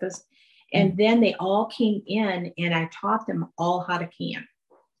breakfast. And then they all came in and I taught them all how to can.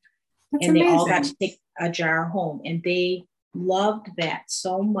 That's and amazing. They all got to take a jar home and they loved that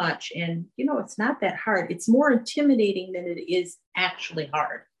so much. And, you know, it's not that hard. It's more intimidating than it is actually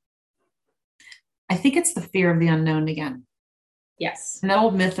hard. I think it's the fear of the unknown again. Yes. And that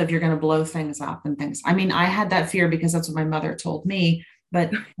old myth of you're going to blow things up and things. I mean, I had that fear because that's what my mother told me, but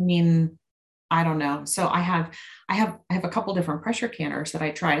I mean, I don't know. So I have a couple different pressure canners that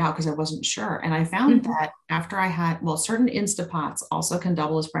I tried out because I wasn't sure. And I found Mhm. that after I had, well, certain Instapots also can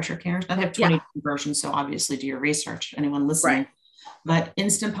double as pressure canners. Now they have 20 Yeah. different versions. So obviously do your research, anyone listening. Right. But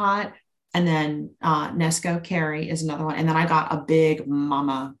Instant Pot and then Nesco Carry is another one. And then I got a big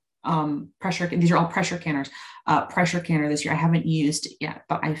mama pressure. These are all pressure canners. Pressure canner this year. I haven't used it yet,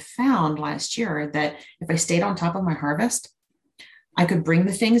 but I found last year that if I stayed on top of my harvest, I could bring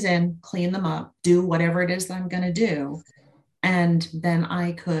the things in, clean them up, do whatever it is that I'm going to do. And then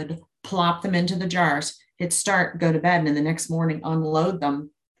I could plop them into the jars, hit start, go to bed, and then the next morning unload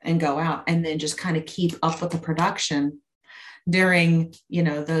them and go out and then just kind of keep up with the production during,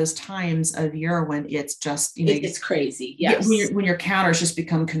 those times of year when it's just, It's crazy. Yes. when your counters just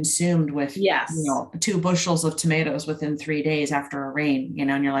become consumed with, Yes. 2 bushels of tomatoes within 3 days after a rain,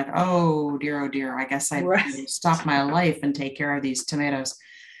 and you're like, oh dear, I guess I Right. stop my life and take care of these tomatoes.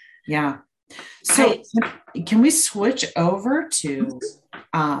 Yeah. So I can we switch over to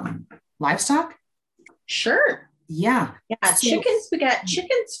livestock? Sure. Yeah. Yeah, So, chickens, we got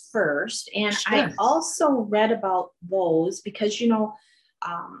chickens first. And I sure. also read about those because,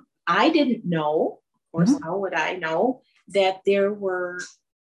 I didn't know, of course, Mhm. how would I know that there were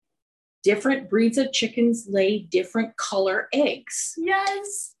different breeds of chickens lay different color eggs.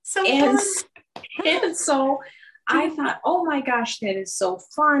 Yes. So And, fun. and so I thought, oh my gosh, that is so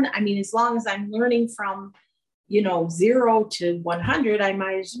fun. I mean, as long as I'm learning from, 0 to 100, I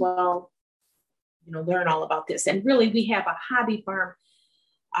might as well, learn all about this. And really, we have a hobby farm.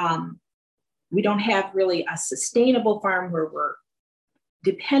 We don't have really a sustainable farm where we're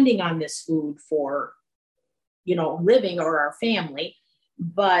depending on this food for, living or our family.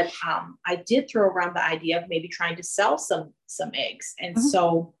 But I did throw around the idea of maybe trying to sell some eggs. And Mhm.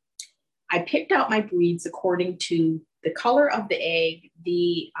 so I picked out my breeds according to the color of the egg,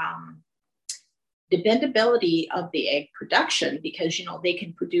 the dependability of the egg production, because they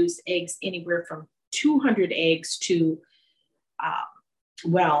can produce eggs anywhere from 200 eggs to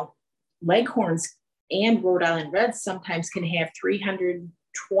well, Leghorns and Rhode Island Reds sometimes can have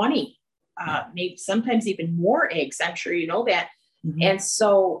 320, maybe sometimes even more eggs. I'm sure you know that. Mhm. And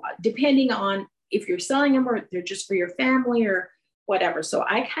so, depending on if you're selling them or they're just for your family or whatever. So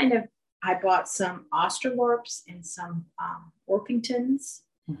I bought some Australorps and some Orpingtons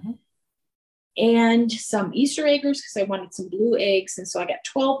Mhm. and some Easter eggers because I wanted some blue eggs. And so I got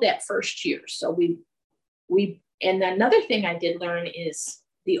 12 that first year. So and another thing I did learn is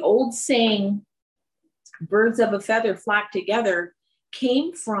the old saying, birds of a feather flock together,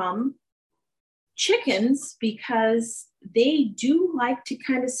 came from chickens because they do like to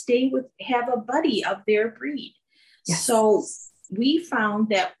kind of have a buddy of their breed. Yes. So we found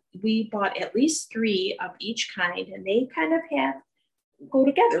that we bought at least 3 of each kind, and they kind of go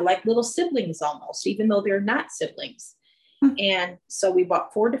together like little siblings almost, even though they're not siblings. Hmm. And so we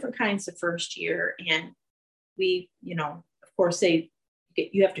bought 4 different kinds the first year, and we, of course,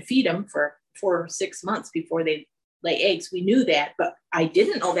 you have to feed them for 4 or 6 months before they lay eggs. We knew that, but I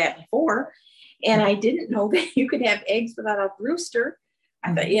didn't know that before. And I didn't know that you could have eggs without a rooster.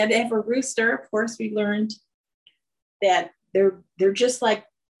 I thought you had to have a rooster. Of course, we learned that they're just like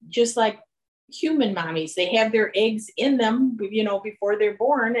human mommies. They have their eggs in them, before they're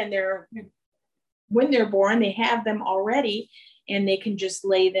born, and when they're born, they have them already, and they can just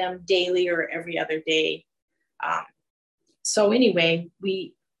lay them daily or every other day. So anyway,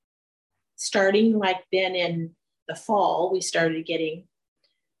 we starting like then in the fall, we started getting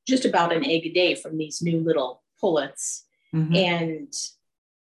just about an egg a day from these new little pullets. Mhm. And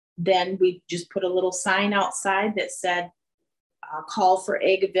then we just put a little sign outside that said, call for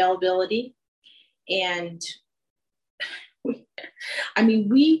egg availability. And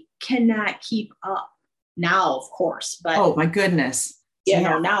we cannot keep up now, of course, but Oh my goodness.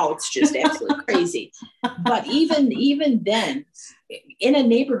 now it's just absolutely crazy. But even then, in a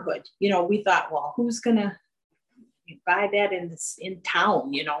neighborhood, we thought, well, who's gonna buy that in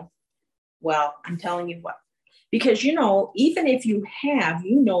town? Well, I'm telling you what, because even if you have,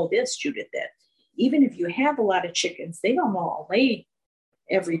 this, Judith, that even if you have a lot of chickens, they don't all lay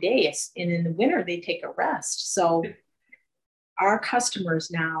every day, and in the winter they take a rest. So our customers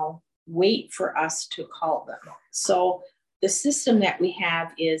now wait for us to call them. So the system that we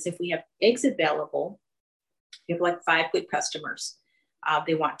have is, if we have eggs available, we have like 5 good customers.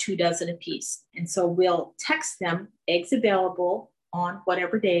 They want 2 dozen a piece. And so we'll text them eggs available on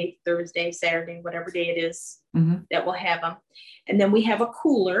whatever day, Thursday, Saturday, whatever day it is, Mhm. that we'll have them. And then we have a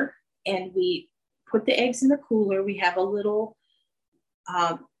cooler, and we put the eggs in the cooler. We have a little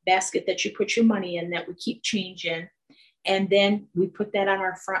basket that you put your money in that we keep change in. And then we put that on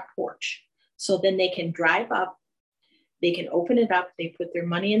our front porch. So then they can drive up, they can open it up, they put their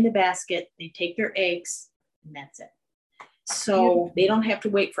money in the basket, they take their eggs, and that's it. So they don't have to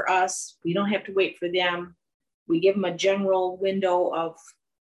wait for us. We don't have to wait for them. We give them a general window of,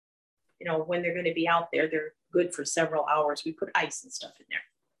 when they're going to be out there. They're good for several hours. We put ice and stuff in there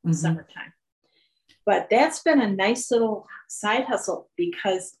in summertime. But that's been a nice little side hustle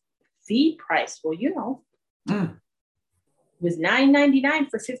because feed price, was $9.99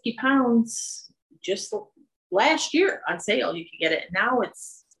 for 50 pounds just last year on sale. You could get it. Now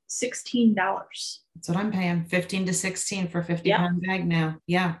it's $16. That's what I'm paying, 15 to 16 for 50 pound bag now.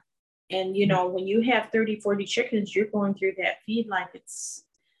 Yeah. And, when you have 30, 40 chickens, you're going through that feed like it's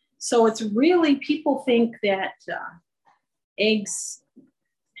really, people think that eggs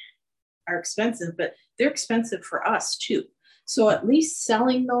are expensive, but they're expensive for us too. So at least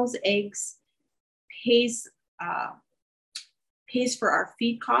selling those eggs pays for our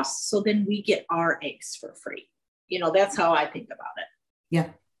feed costs. So then we get our eggs for free. That's how I think about it. Yeah,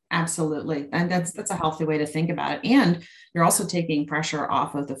 absolutely. And that's a healthy way to think about it. And you're also taking pressure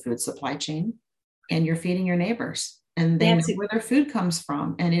off of the food supply chain, and you're feeding your neighbors, and they know where their food comes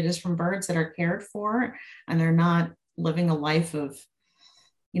from. And it is from birds that are cared for, and they're not living a life of,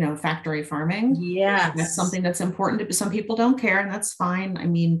 factory farming. Yeah. That's something that's important to some people. Don't care, and that's fine.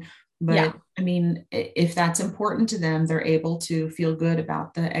 If that's important to them, they're able to feel good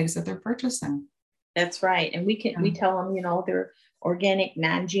about the eggs that they're purchasing. That's right. And we tell them, they're organic,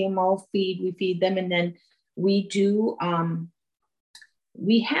 non-GMO feed. We feed them. And then we do,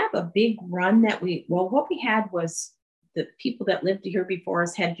 we have a big run what we had was the people that lived here before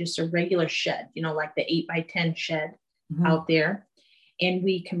us had just a regular shed, like the 8x10 shed out there. And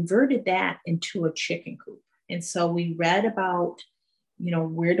we converted that into a chicken coop. And so we read about,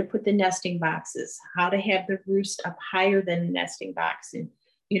 where to put the nesting boxes, how to have the roost up higher than the nesting box, and,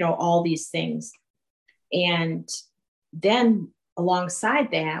 all these things. And then alongside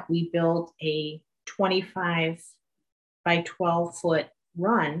that, we built a 25 by 12 foot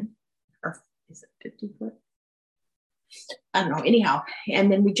run, or is it 50 foot? I don't know, anyhow.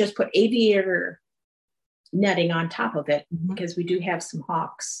 And then we just put aviator netting on top of it because we do have some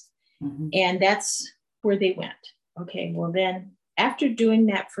hawks. And that's where they went. Okay, well then after doing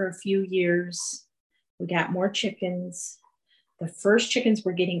that for a few years, we got more chickens. The first chickens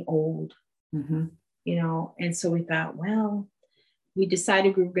were getting old, and so we thought, we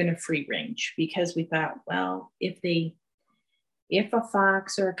decided we were going to free range because we thought, if a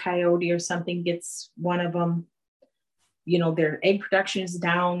fox or a coyote or something gets one of them, their egg production is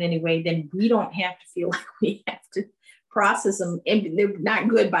down anyway, then we don't have to feel like we have to process them. And they're not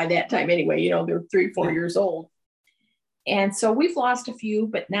good by that time anyway. They're 3-4 years old. And so we've lost a few,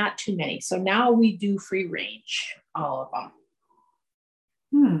 but not too many. So now we do free range, all of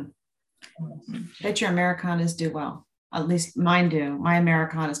them. Bet your Americanas do well. At least mine do. My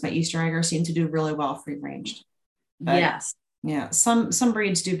Americanas, my Easter eggers seem to do really well free ranged. Yes. Yeah. Some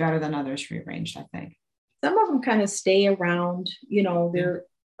breeds do better than others free ranged, I think. Some of them kind of stay around, they're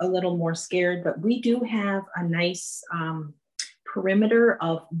a little more scared, but we do have a nice perimeter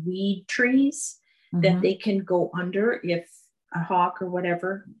of weed trees that they can go under if a hawk or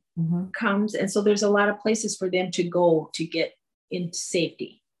whatever comes. And so there's a lot of places for them to go to get into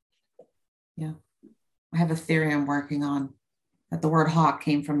safety. Yeah. I have a theory I'm working on that the word hawk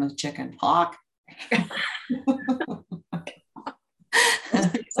came from a chicken. Hawk.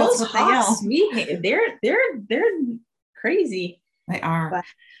 Those hawks, they're crazy. They are.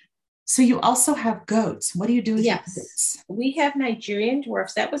 So you also have goats. What do you do with your goats? We have Nigerian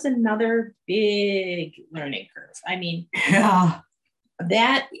dwarfs. That was another big learning curve. I mean,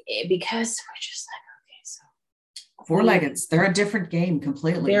 that because we're just like, okay, so four-leggeds, they're a different game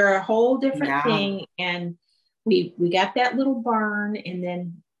completely. They're a whole different thing. And we got that little barn, and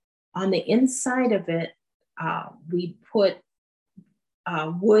then on the inside of it, we put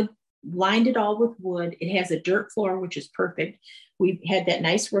wood, lined it all with wood. It has a dirt floor, which is perfect. We had that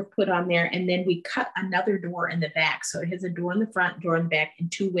nice roof put on there, and then we cut another door in the back. So it has a door in the front, door in the back,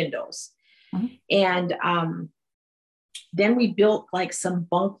 and 2 windows. And then we built like some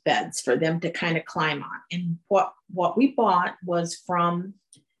bunk beds for them to kind of climb on. And what we bought was from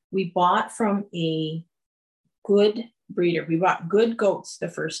a good breeder. We bought good goats the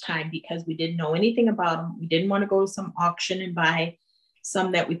first time because we didn't know anything about them. We didn't want to go to some auction and buy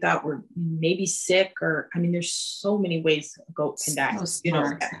some that we thought were maybe sick, or, I mean, there's so many ways a goat can die.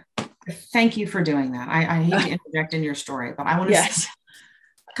 Thank you for doing that. I hate to interject in your story, but I want to say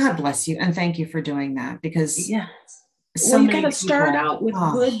God bless you. And thank you for doing that because Yeah. so Well, you got many to start people, out with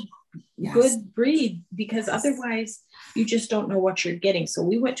oh, yes, good breed because yes. otherwise you just don't know what you're getting. So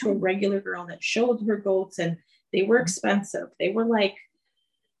we went to a regular girl that showed her goats and they were expensive. They were like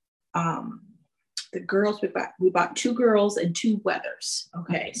the girls we bought two girls and two wethers.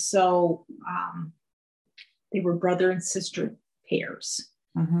 Okay. So they were brother and sister pairs.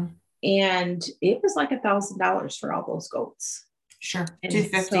 Mm-hmm. And it was like $1,000 for all those goats. Sure. And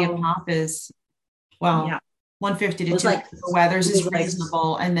 250 a so, pop is, well, yeah, 150 to it was 200 like, for weathers it is was like,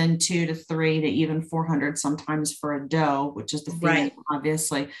 reasonable. And then 2 to 3 to even 400 sometimes for a doe, which is the female, right.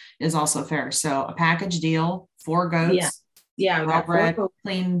 obviously, is also fair. So a package deal, 4 Yeah. goats, Yeah. We got 4 well-bred, goats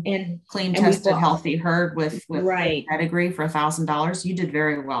clean, and we tested, bought, healthy herd with right. pedigree for $1,000. You did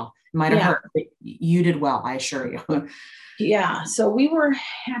very well. It might have Yeah. hurt, but you did well, I assure you. Yeah. So we were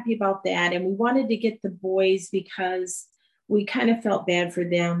happy about that. And we wanted to get the boys because we kind of felt bad for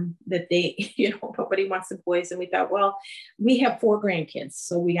them that they, nobody wants the boys. And we thought, well, we have 4 grandkids.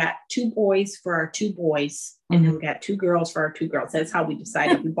 So we got 2 boys for our 2 boys. And then we got 2 girls for our 2 girls. That's how we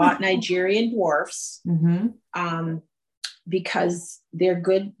decided. We bought Nigerian dwarfs because they're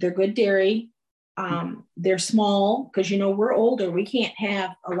good dairy. They're small because, we're older. We can't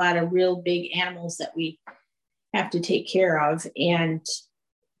have a lot of real big animals that we have to take care of. And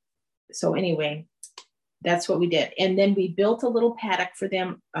so anyway, that's what we did. And then we built a little paddock for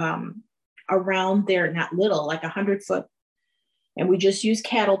them around there, not little, like 100-foot. And we just used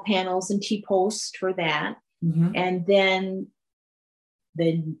cattle panels and T-posts for that. And then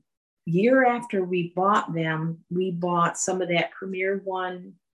the year after we bought them, we bought some of that Premier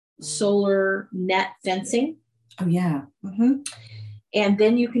One solar net fencing. Oh, yeah. And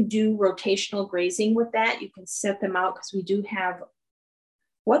then you can do rotational grazing with that. You can set them out because we do have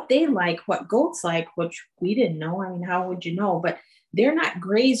what they like, what goats like, which we didn't know. I mean, how would you know? But they're not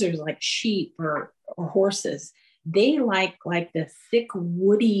grazers like sheep or horses. They like the thick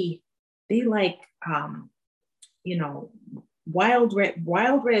woody, they like, wild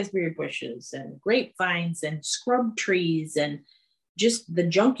raspberry bushes and grapevines and scrub trees and just the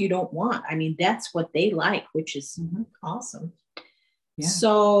junk you don't want. I mean, that's what they like, which is awesome. Yeah.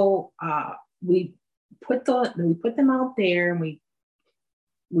 So we put them out there and we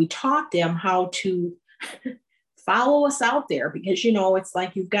taught them how to follow us out there because, it's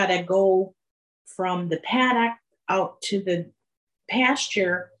like you've got to go from the paddock out to the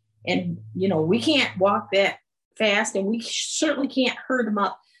pasture and, we can't walk that fast and we certainly can't herd them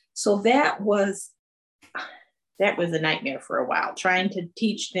up. So that was a nightmare for a while, trying to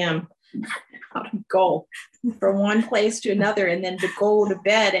teach them how to go from one place to another and then to go to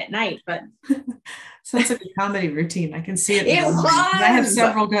bed at night. But sounds like a comedy routine. I can see it. It was. I have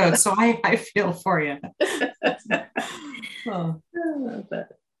several goats, so I feel for you. Oh.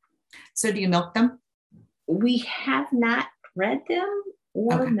 So do you milk them? We have not bred them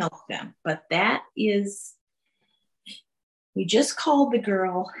or milked them, but we just called the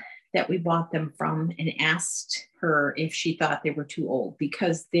girl that we bought them from and asked her if she thought they were too old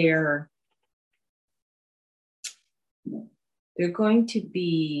because they're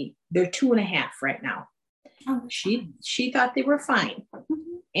 2.5 right now. Oh, she thought they were fine.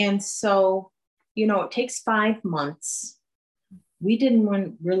 And so, it takes 5 months. We didn't want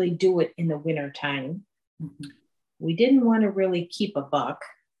to really do it in the winter time. We didn't want to really keep a buck.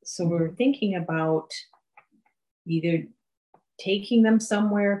 So we were thinking about either taking them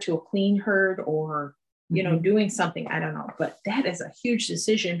somewhere to a clean herd or, doing something, I don't know, but that is a huge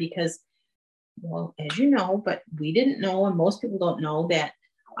decision because, well, as you know, but we didn't know, and most people don't know that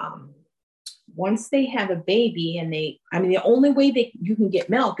once they have a baby the only way you can get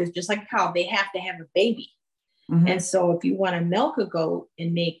milk is just like a cow, they have to have a baby. And so if you want to milk a goat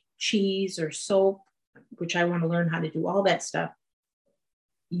and make cheese or soap, which I want to learn how to do all that stuff,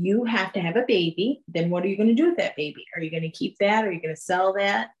 you have to have a baby. Then what are you going to do with that baby? Are you going to keep that? Are you going to sell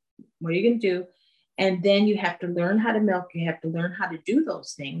that? What are you going to do? And then you have to learn how to milk. You have to learn how to do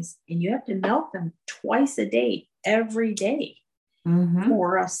those things. And you have to milk them twice a day, every day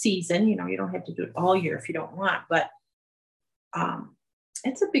for a season. You don't have to do it all year if you don't want, but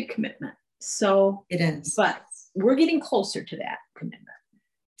it's a big commitment. So it is. But we're getting closer to that commitment.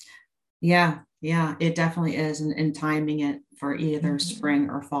 Yeah, it definitely is. And timing it for either spring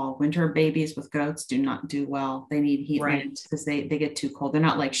or fall. Winter babies with goats do not do well. They need heat lamps because they get too cold. They're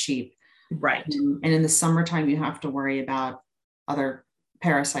not like sheep. Right. And in the summertime, you have to worry about other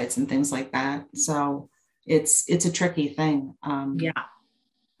parasites and things like that. So it's a tricky thing. I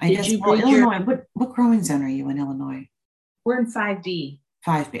guess Illinois, what growing zone are you in Illinois? We're in 5B.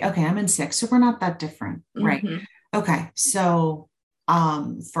 5B. Okay, I'm in 6. So we're not that different. Right. Okay. So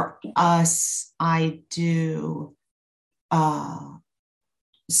For us, I do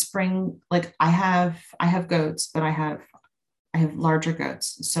spring, like I have goats, but I have larger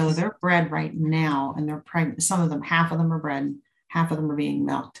goats. So they're bred right now and they're pregnant. Some of them, half of them are bred, half of them are being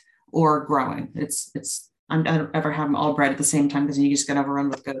milked or growing. I don't ever have them all bred at the same time because you just get overrun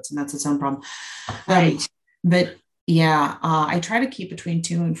with goats and that's its own problem. Right. But yeah, I try to keep between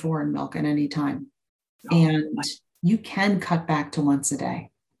 2 and 4 in milk at any time. And you can cut back to once a day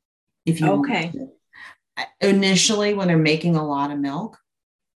if you want Okay. to. Initially, when they're making a lot of milk,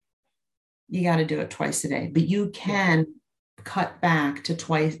 you got to do it twice a day, but you can cut back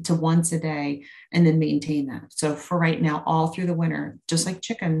to once a day and then maintain that. So for right now, all through the winter, just like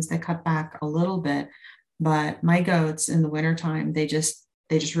chickens, they cut back a little bit, but my goats in the wintertime, they just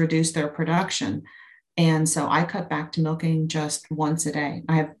reduce their production. And so I cut back to milking just once a day.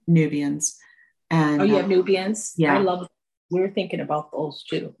 I have Nubians Oh, and you have Nubians? I yeah, love, we're thinking about those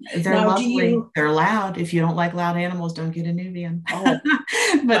too. they're Now, do lovely. you, They're loud. If you don't like loud animals, don't get a Nubian. oh,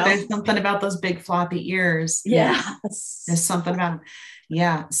 But well, there's something about those big floppy ears. Yeah. There's yes. something about them.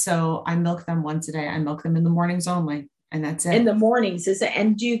 Yeah. So I milk them once a day. I milk them in the mornings only, and that's In it. the mornings, is it?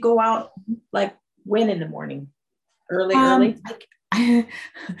 And do you go out like when in the morning? Um, Early? I,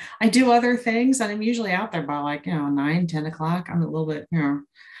 I do other things, and I'm usually out there by like 9, 10 o'clock. I'm a little bit, Yeah.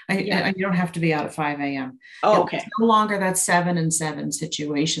 you don't have to be out at 5 a.m. It Oh, was okay. no longer that 7 and 7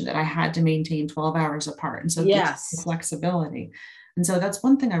 situation that I had to maintain 12 hours apart, and so it gives you the Yes. flexibility. And so that's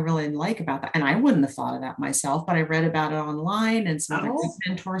one thing I really like about that. And I wouldn't have thought of that myself, but I read about it online, and some other Oh,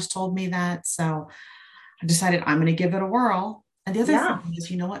 mentors told me that. So I decided I'm going to give it a whirl. And the other thing yeah. is,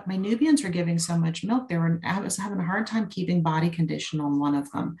 you know what? My Nubians were giving so much milk. I was having a hard time keeping body condition on one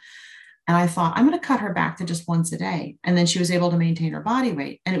of them. And I thought, I'm going to cut her back to just once a day. And then she was able to maintain her body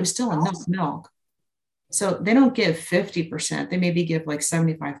weight. And it was still enough Oh, milk. So they don't give 50%. They maybe give like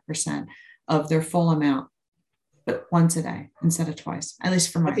 75% of their full amount, but once a day instead of twice. At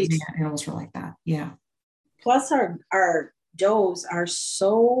least for that'd my be, animals were like that. Yeah. plus our does are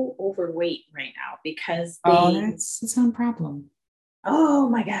so overweight right now because Oh, they, that's its own problem. oh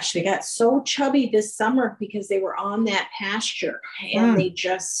my gosh, they got so chubby this summer because they were on that pasture and they Mm.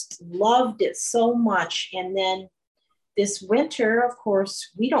 just loved it so much. And then this winter, of course,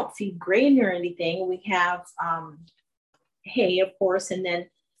 we don't feed grain or anything. We have hay, of course, and then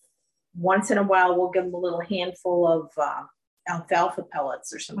once in a while we'll give them a little handful of alfalfa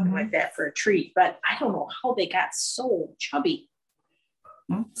pellets or something like Mhm. that for a treat. But I don't know how they got so chubby.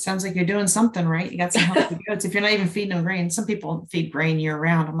 Well, sounds like you're doing something right. You got some healthy goats. If you're not even feeding them grain, some people feed grain year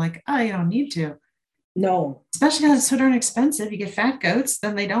round. I'm like, oh, you don't need to, No. especially because it's so darn expensive. You get fat goats,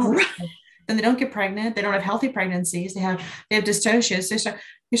 then they don't. Right. Then they don't get pregnant. They don't have healthy pregnancies. They have dystocias.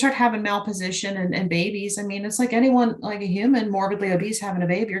 You start having malposition and babies. I mean, it's like anyone, like a human, morbidly obese having a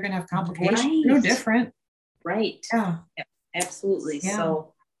baby. You're going to have complications. No Right. different. Right. Yeah. Absolutely. Yeah.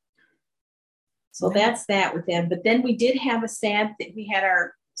 So that's that with them. But then we did have a sad that we had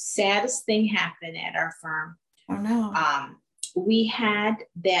our saddest thing happen at our farm. Oh no. We had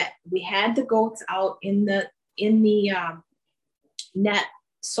the goats out in the net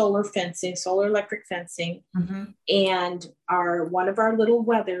solar fencing, solar electric fencing, Mhm. and our one of our little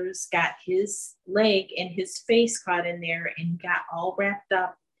wethers got his leg and his face caught in there and got all wrapped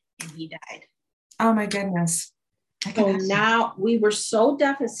up and he died. Oh my goodness. I can So imagine. now we were so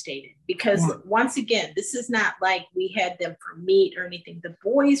devastated because Yeah. once again, this is not like we had them for meat or anything. The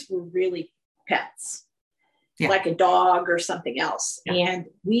boys were really pets, Yeah. like a dog or something else. Yeah. And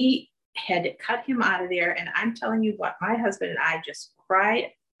we had to cut him out of there. And I'm telling you what, my husband and I just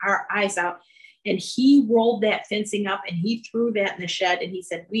cried our eyes out. And he rolled that fencing up and he threw that in the shed. And he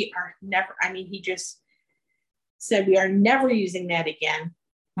said, we are never, I mean, he just said, we are never using that again.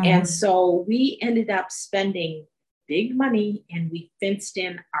 And Mhm. so we ended up spending big money and we fenced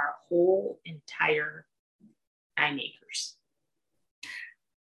in our whole entire 9 acres.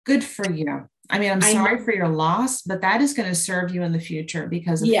 Good for you. I mean, I'm I know. sorry for your loss, but that is going to serve you in the future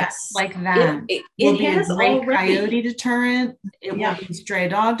because of things Yes, like that will it be a has great already. coyote deterrent. It will Yeah. be stray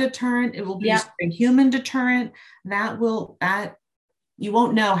dog deterrent. It will be Yeah. stray human deterrent. That you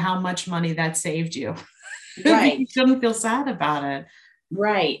won't know how much money that saved you. You Right. shouldn't feel sad about it.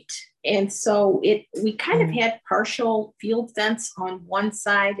 Right. And so we kind of Mm. had partial field fence on one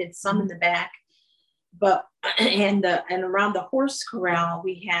side and some in the back, but and around the horse corral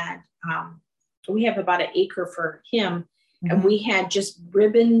we have about an acre for him, and Mhm. we had just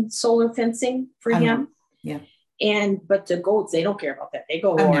ribbon solar fencing for Oh yeah. him. Yeah. But the goats, they don't care about that. They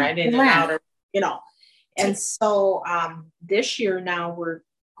go Oh no. right in They and out, laugh. or And so this year now we're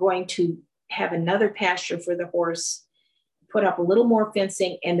going to have another pasture for the horse, put up a little more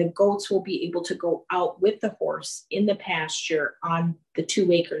fencing, and the goats will be able to go out with the horse in the pasture on the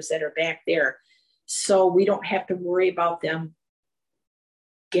 2 acres that are back there. So we don't have to worry about them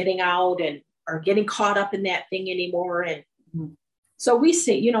getting out and or getting caught up in that thing anymore. And so we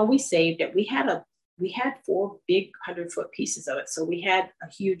saved it. We had 4 big 100-foot pieces of it. So we had a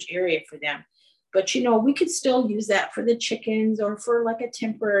huge area for them. But, we could still use that for the chickens or for like a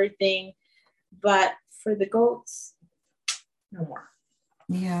temporary thing. But for the goats, no more.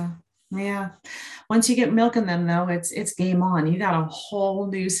 Yeah. Yeah. Once you get milking them though, it's game on. You got a whole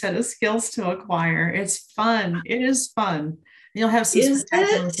new set of skills to acquire. It's fun. It is fun. You'll have some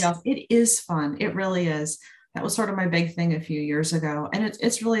spectacular skills. It is fun. It really is. That was sort of my big thing a few years ago. And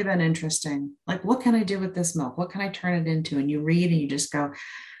it's really been interesting. Like, what can I do with this milk? What can I turn it into? And you read and you just go,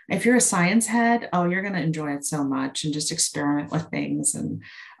 if you're a science head, oh, you're going to enjoy it so much and just experiment with things. And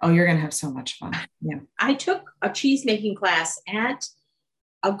oh, you're going to have so much fun. Yeah. I took a cheese making class at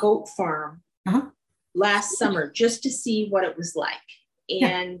a goat farm last summer just to see what it was like.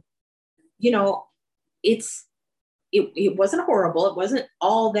 And, it wasn't horrible. It wasn't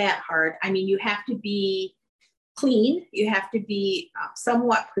all that hard. I mean, you have to be clean. You have to be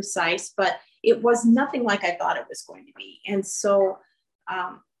somewhat precise, but it was nothing like I thought it was going to be. And so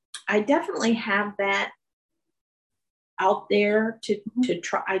I definitely have that out there to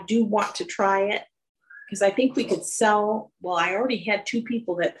try. I do want to try it because I think we could sell. Well, I already had 2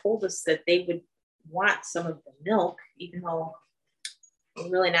 people that told us that they would want some of the milk, even though we're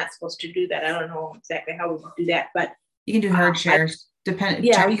really not supposed to do that. I don't know exactly how we would do that, but you can do herd shares. Depending.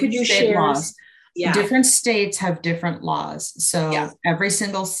 Yeah, we could do shares. Laws. Yeah. Different states have different laws. So every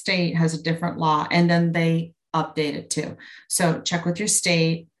single state has a different law, and then they update it too. So check with your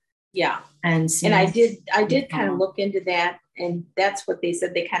state. Yeah. And see. And I did kind of look into that, and that's what they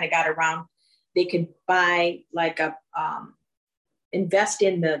said. They kind of got around. They could buy like invest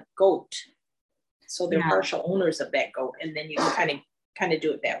in the goat. So they're partial owners of that goat. And then you can kind of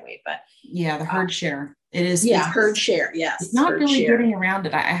do it that way. But yeah, the herd share. It is. Yeah. Herd share. Yes. It's not really getting around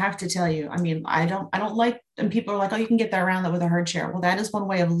it. I have to tell you, I mean, I don't like, and people are like, oh, you can get that around that with a herd share. Well, that is one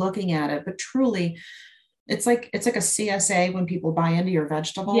way of looking at it, but truly it's like a CSA when people buy into your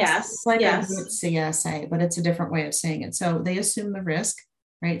vegetables. Yes. It's like a CSA, but it's a different way of saying it. So they assume the risk,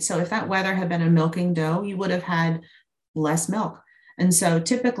 right? So if that wether had been a milking doe, you would have had less milk. And so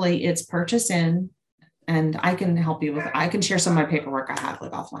typically it's purchase in, and I can help you I can share some of my paperwork I have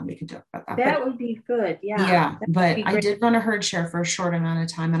with offline. We can talk about that. That would be good. Yeah. Yeah. But I did run a herd share for a short amount of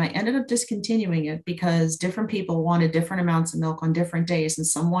time, and I ended up discontinuing it because different people wanted different amounts of milk on different days. And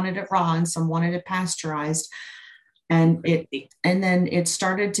some wanted it raw and some wanted it pasteurized. And then it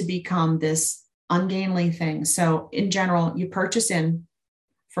started to become this ungainly thing. So in general, you purchase in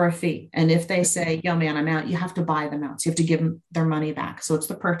for a fee. And if they say, yo, man, I'm out, you have to buy them out. So you have to give them their money back. So it's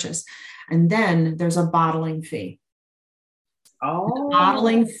the purchase. And then there's a bottling fee. Oh. The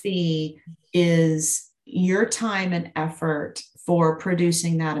bottling fee is your time and effort for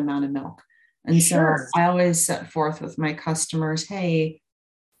producing that amount of milk. And so I always set forth with my customers, hey,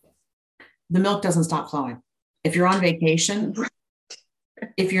 the milk doesn't stop flowing. If you're on vacation,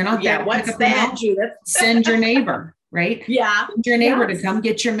 if you're not there, what's that, Judith? Send your neighbor. Right? Yeah. Send your neighbor to come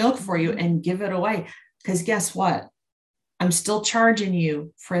get your milk for you and give it away. Because guess what? I'm still charging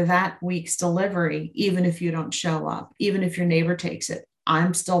you for that week's delivery, even if you don't show up, even if your neighbor takes it.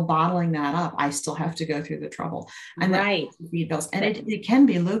 I'm still bottling that up. I still have to go through the trouble. And feed bills. And it can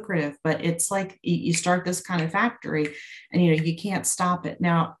be lucrative, but it's like you start this kind of factory and you can't stop it.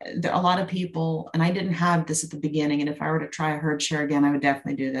 Now, there are a lot of people, and I didn't have this at the beginning. And if I were to try a herd share again, I would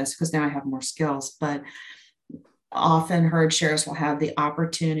definitely do this because now I have more skills. But often herd shares will have the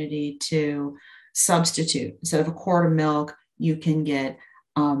opportunity to substitute. Instead of a quart of milk, you can get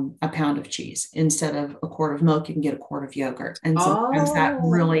a pound of cheese. Instead of a quart of milk, you can get a quart of yogurt. And sometimes that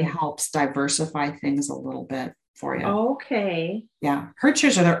really helps diversify things a little bit for you. Okay. Yeah. Herd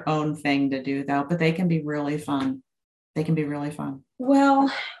shares are their own thing to do though, but they can be really fun.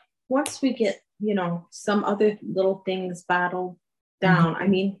 Well, once we get, some other little things bottled down, I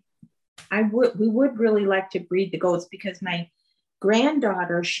mean, we would really like to breed the goats because my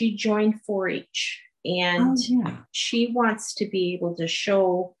granddaughter, she joined 4-H and she wants to be able to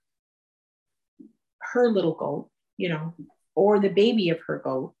show her little goat, or the baby of her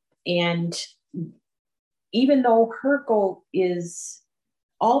goat. And even though her goat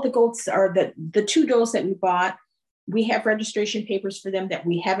all the goats are the 2 does that we bought, we have registration papers for them that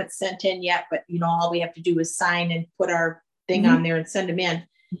we haven't sent in yet, but all we have to do is sign and put our thing on there and send them in.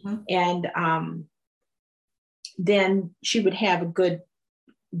 And then she would have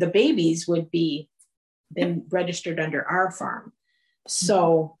the babies would be been registered under our farm.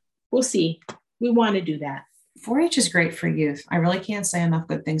 So we'll see. We want to do that. 4-H is great for youth. I really can't say enough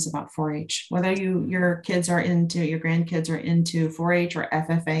good things about 4-H. Whether your grandkids are into 4-H or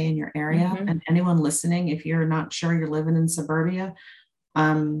FFA in your area, and anyone listening, if you're not sure you're living in suburbia,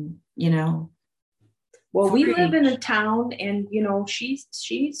 well, we live in a town, and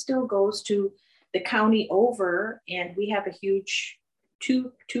she still goes to the county over, and we have a huge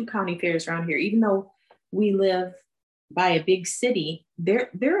two county fairs around here. Even though we live by a big city,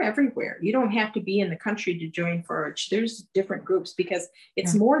 they're everywhere. You don't have to be in the country to join 4-H. There's different groups because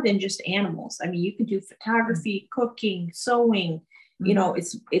it's more than just animals. I mean, you can do photography, cooking, sewing.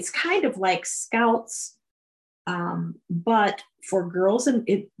 It's kind of like Scouts, but for girls, and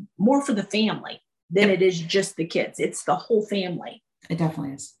more for the family than it is just the kids. It's the whole family. It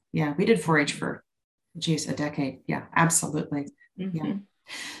definitely is. Yeah, we did 4-H for, a decade. Yeah, absolutely. Yeah.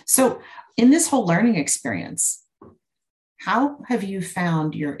 So in this whole learning experience, how have you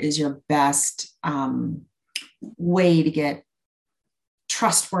found your best way to get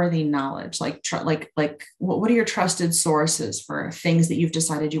trustworthy knowledge? Like what are your trusted sources for things that you've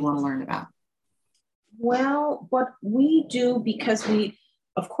decided you want to learn about? Well, what we do, because we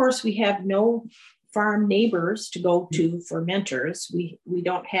have no farm neighbors to go to for mentors. We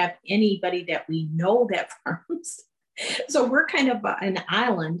don't have anybody that we know that farms. So we're kind of an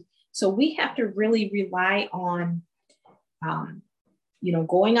island. So we have to really rely on,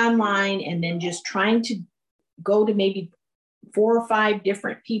 going online and then just trying to go to maybe 4 or 5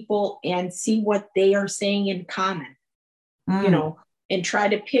 different people and see what they are saying in common, and try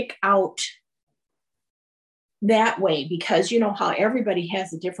to pick out that way, because how everybody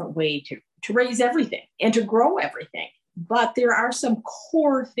has a different way to raise everything and to grow everything. But there are some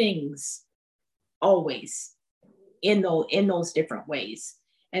core things always in those different ways.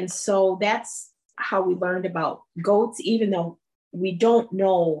 And so that's how we learned about goats, even though we don't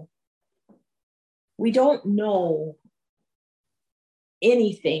know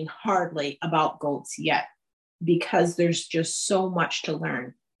anything hardly about goats yet, because there's just so much to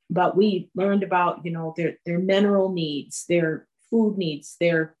learn. But we learned about, their mineral needs, their food needs,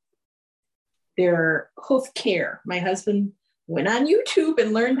 their hoof care. My husband went on YouTube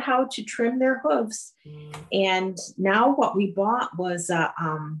and learned how to trim their hooves. And now what we bought was,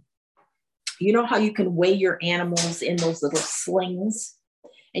 how you can weigh your animals in those little slings,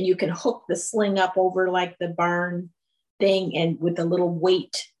 and you can hook the sling up over like the barn thing, and with a little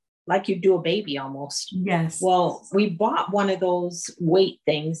weight, like you do a baby almost. Yes. Well, we bought one of those weight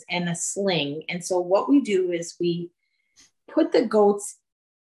things and a sling. And so what we do is we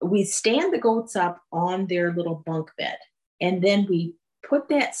stand the goats up on their little bunk bed, and then we put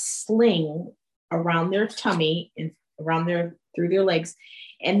that sling around their tummy and through their legs.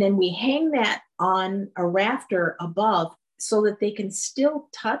 And then we hang that on a rafter above so that they can still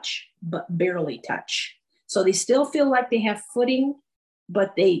touch, but barely touch. So they still feel like they have footing,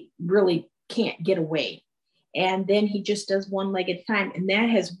 but they really can't get away. And then he just does one leg at a time. And that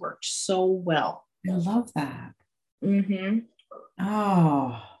has worked so well. I love that. Mm-hmm.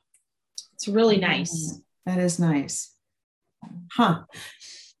 Oh, it's really nice. That is nice. Huh.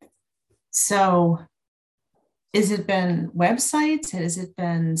 So has it been websites? Has it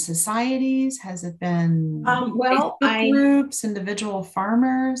been societies? Has it been Facebook groups, individual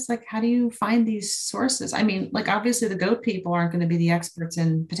farmers? Like, how do you find these sources? I mean, like, obviously the goat people aren't going to be the experts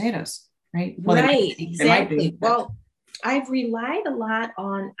in potatoes, right? Well, right, exactly. Well, I've relied a lot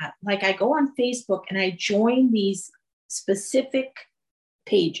on, I go on Facebook and I join these specific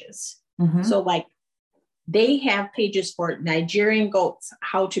pages. Mm-hmm. So they have pages for Nigerian goats,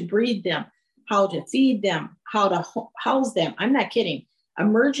 how to breed them, how to feed them, how to house them. I'm not kidding.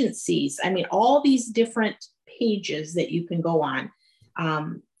 Emergencies. I mean, all these different pages that you can go on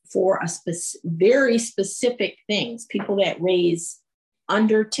for very specific things. People that raise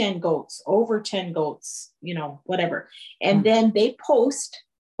under 10 goats, over 10 goats, whatever. And then they post,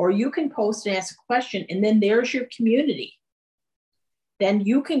 or you can post and ask a question, and then there's your community. Then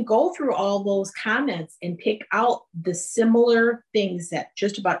you can go through all those comments and pick out the similar things that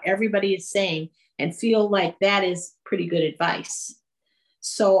just about everybody is saying and feel like that is pretty good advice.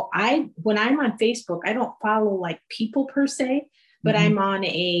 So when I'm on Facebook, I don't follow people per se, but I'm on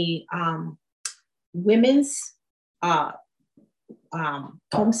a women's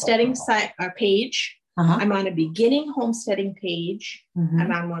homesteading site page. I'm on a beginning homesteading page.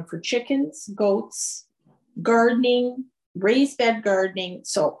 I'm on one for chickens, goats, gardening, raised bed gardening.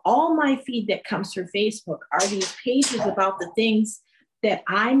 So all my feed that comes through Facebook are these pages about the things that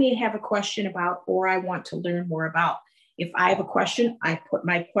I may have a question about or I want to learn more about. If I have a question, I put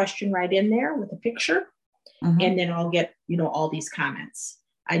my question right in there with a picture, And then I'll get, all these comments.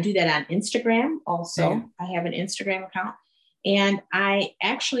 I do that on Instagram also. Yeah. I have an Instagram account. And I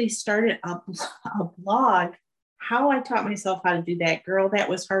actually started a blog, how I taught myself how to do that. Girl, that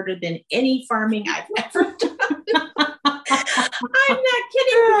was harder than any farming I've ever done. I'm not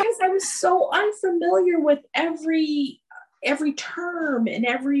kidding, because I was so unfamiliar with every term and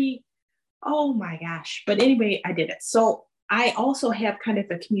oh my gosh. But anyway, I did it. So I also have kind of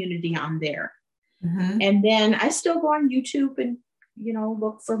a community on there. And then I still go on YouTube and,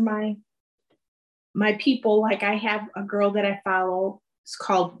 look for my people. Like I have a girl that I follow. It's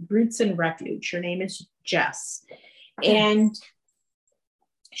called Roots and Refuge. Her name is Jess. And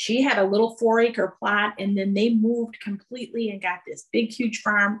she had a little 4-acre plot, and then they moved completely and got this big, huge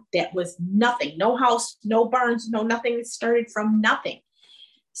farm that was nothing, no house, no barns, no nothing. It started from nothing.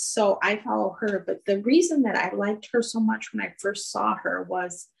 So I follow her. But the reason that I liked her so much when I first saw her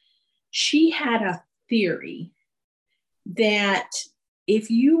was she had a theory that if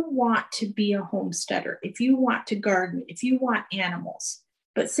you want to be a homesteader, if you want to garden, if you want animals,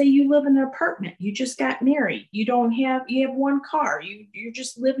 but say you live in an apartment, you just got married, you have one car, you're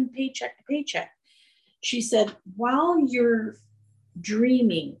just living paycheck to paycheck. She said, while you're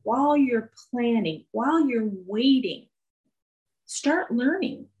dreaming, while you're planning, while you're waiting, start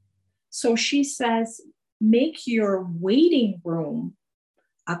learning. So she says, make your waiting room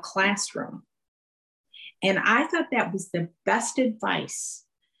a classroom. And I thought that was the best advice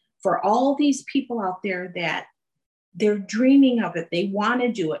for all these people out there that they're dreaming of it. They want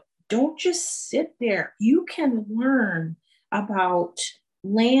to do it. Don't just sit there. You can learn about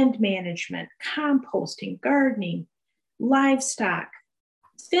land management, composting, gardening, livestock,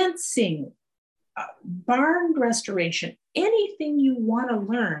 fencing, barn restoration. Anything you want to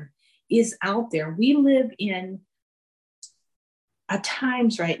learn is out there. We live in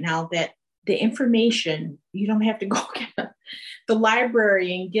times right now that the information, you don't have to go get the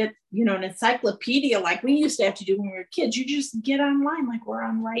library and get, an encyclopedia like we used to have to do when we were kids. You just get online like we're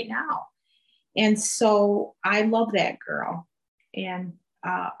on right now. And so I love that girl. And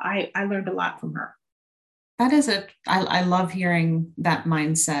I learned a lot from her. That is I love hearing that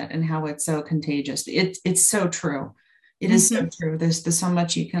mindset and how it's so contagious. It's so true. It is so true. There's so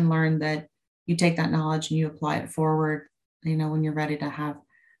much you can learn that you take that knowledge and you apply it forward, when you're ready to have.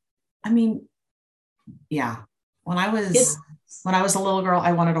 Yeah. When I was a little girl,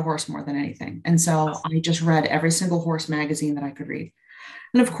 I wanted a horse more than anything. And so I just read every single horse magazine that I could read.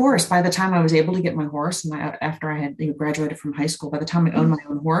 And of course, by the time I was able to get my horse, and after I had graduated from high school, by the time I owned my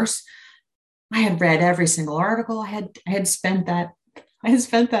own horse, I had read every single article. I had spent that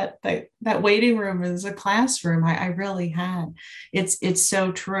waiting room as a classroom. I really had. It's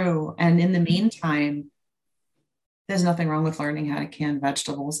so true. And in the meantime, there's nothing wrong with learning how to can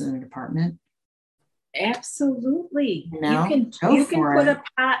vegetables in an apartment. Absolutely. You can put a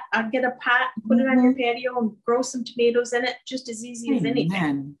pot, get a pot, put it on your patio and grow some tomatoes in it just as easy as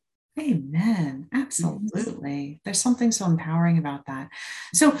anything. Amen. Absolutely. There's something so empowering about that.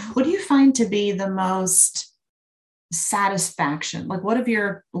 So what do you find to be the most satisfaction? Like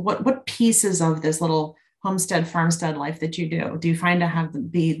what pieces of this little homestead, farmstead life that you do you find to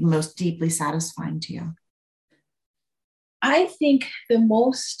be most deeply satisfying to you? I think the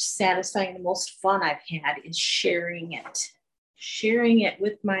most satisfying, the most fun I've had is sharing it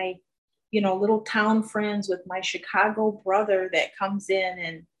with my, little town friends, with my Chicago brother that comes in,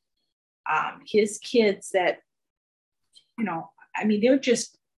 and his kids that, they're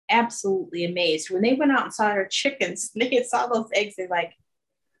just absolutely amazed. When they went out and saw our chickens, they saw those eggs, they're like,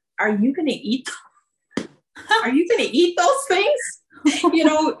 are you going to eat them? Are you going to eat those things?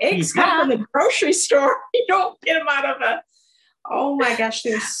 Eggs come from the grocery store. You don't get them out of oh my gosh,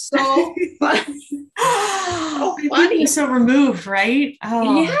 they're so funny. So funny. You're so removed, right?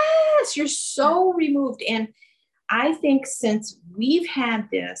 Oh. Yes, you're so removed. And I think since we've had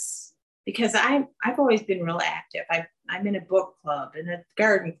this, because I've always been real active. I'm in a book club and a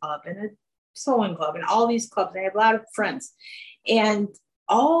garden club and a sewing club and all these clubs. I have a lot of friends. And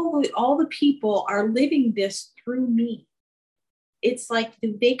all the people are living this through me. It's like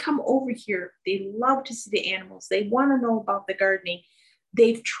they come over here. They love to see the animals. They want to know about the gardening.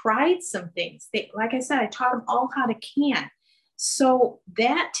 They've tried some things. Like I said, I taught them all how to can. So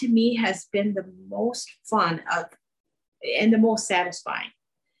that to me has been the most fun and the most satisfying,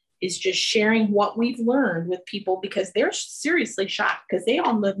 is just sharing what we've learned with people, because they're seriously shocked, because they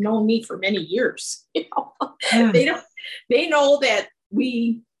all have known me for many years. They know that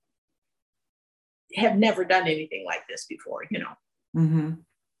we have never done anything like this before, Mm-hmm.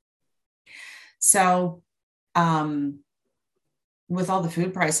 So, with all the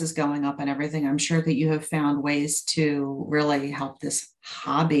food prices going up and everything, I'm sure that you have found ways to really help this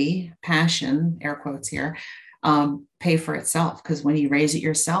hobby, passion, air quotes here, pay for itself. Because when you raise it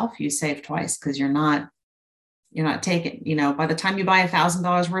yourself, you save twice because you're not taking, by the time you buy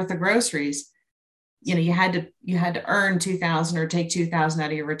 $1,000 worth of groceries, you had to earn 2,000 or take 2,000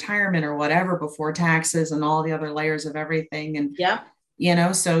 out of your retirement or whatever before taxes and all the other layers of everything. And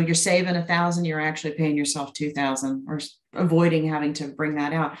yeah, so you're saving 1,000, you're actually paying yourself 2,000 or avoiding having to bring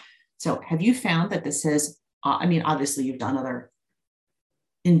that out. So have you found that this has, obviously you've done other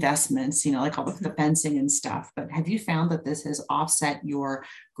investments, like all the fencing and stuff, but have you found that this has offset your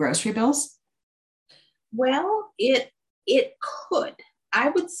grocery bills? well, it could. I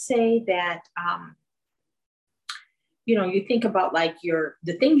would say that you think about like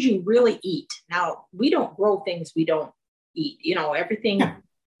the things you really eat. Now, we don't grow things we don't eat. Everything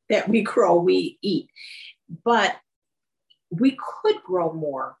that we grow, we eat. But we could grow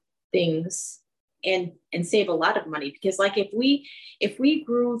more things and save a lot of money, because like if we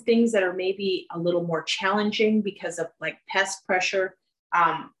grew things that are maybe a little more challenging because of like pest pressure,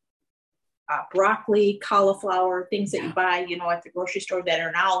 broccoli, cauliflower, things that you buy, at the grocery store that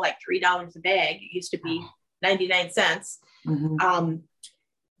are now like $3 a bag. It used to be 99 cents. Mm-hmm.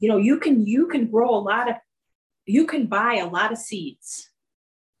 You can grow you can buy a lot of seeds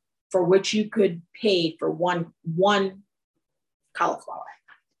for which you could pay for one cauliflower.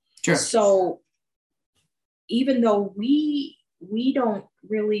 Sure. So even though we don't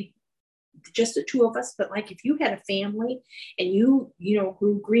really, just the two of us, but like if you had a family and you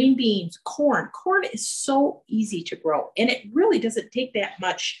grew green beans, corn is so easy to grow, and it really doesn't take that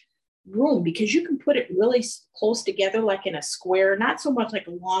much room because you can put it really close together, like in a square, not so much like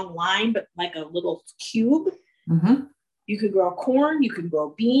a long line, but like a little cube. Mm-hmm. You could grow corn, you can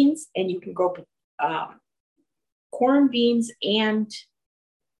grow beans, and you can grow corn, beans, and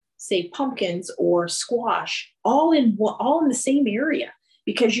say pumpkins or squash all in the same area,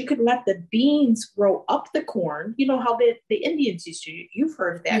 because you could let the beans grow up the corn. You know how the Indians used to, you've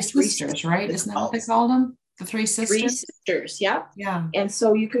heard of that. Three sisters, right? Isn't that what they called them? The three sisters? Three sisters, yeah. Yeah. And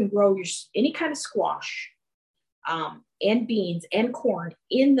so you can grow any kind of squash and beans and corn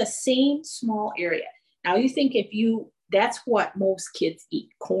in the same small area. Now you think that's what most kids eat: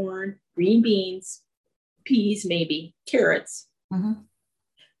 corn, green beans, peas, maybe carrots. Mm-hmm.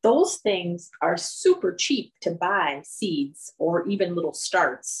 Those things are super cheap to buy seeds or even little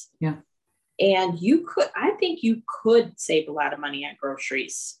starts. Yeah. And I think you could save a lot of money on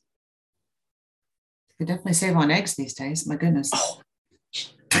groceries. You definitely save on eggs these days. My goodness. Oh.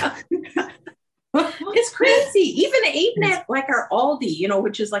 It's crazy. Even at like our Aldi,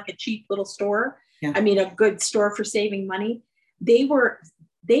 which is like a cheap little store. Yeah. A good store for saving money. They were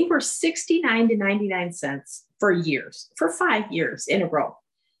 69 to 99 cents for 5 years in a row.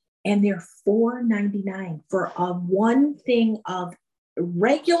 And they're $4.99 for one thing of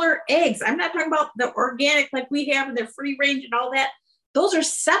regular eggs. I'm not talking about the organic like we have, and they're free range and all that. Those are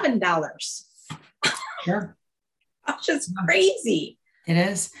 $7. Sure. That's just crazy. It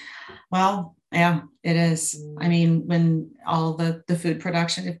is. Well, yeah, it is. When all the food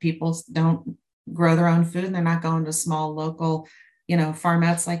production, if people don't grow their own food and they're not going to small local,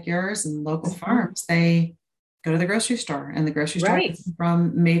 farmettes like yours and local farms, they go to the grocery store, and the grocery store gets them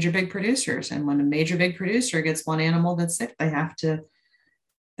from major big producers. And when a major big producer gets one animal that's sick, they have to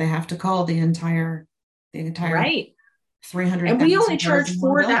call the entire right. 300. And we only charge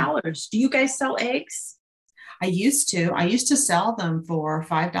 $4. Do you guys sell eggs? I used to sell them for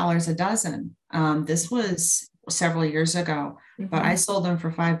 $5 a dozen. This was several years ago, but I sold them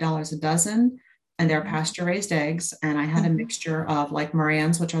for $5 a dozen, and they're pasture raised eggs. And I had a mixture of like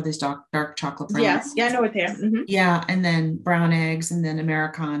Moran's, which are these dark chocolate brown. Yes. Yeah, I know what they are. Mm-hmm. Yeah. And then brown eggs, and then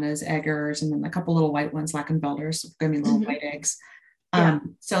Americanas, Eggers, and then a couple little white ones, Lackenfelders, give me little white eggs.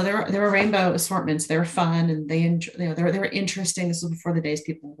 So there were rainbow assortments. They're fun, and they were interesting. This was before the days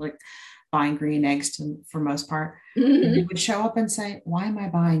people like buying green eggs for most part. Mm-hmm. And they would show up and say, "Why am I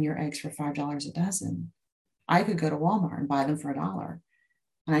buying your eggs for $5 a dozen? I could go to Walmart and buy them for $1."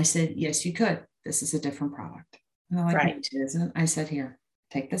 And I said, "Yes, you could. This is a different product." And they're like, "Right. It isn't." I said, "Here,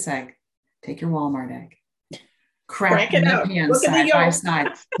 take this egg. Take your Walmart egg. Crack it up. Side by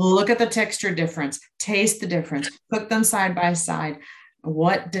side. Look at the texture difference. Taste the difference. Cook them side by side.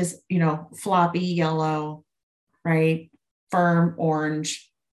 What does, floppy yellow, right? Firm orange.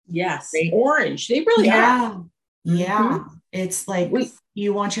 Yes. Right? Orange. They really are. Yeah. Mm-hmm. It's like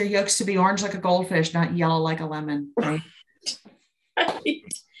you want your yolks to be orange like a goldfish, not yellow like a lemon. Right? We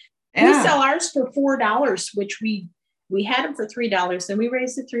sell ours for $4, which we we had them for $3, then we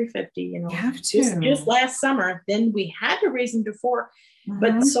raised it $3.50, You have to. Just last summer. Then we had to raise them to $4.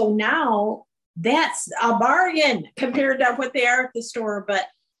 But so now that's a bargain compared to what they are at the store. But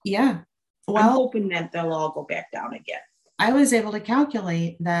yeah, well, I'm hoping that they'll all go back down again. I was able to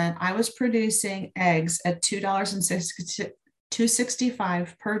calculate that I was producing eggs at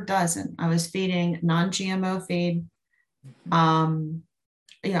 $2.65 per dozen. I was feeding non-GMO feed,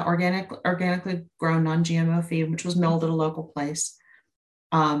 organically grown non-GMO feed, which was milled at a local place.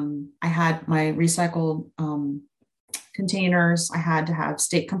 I had my recycled containers. I had to have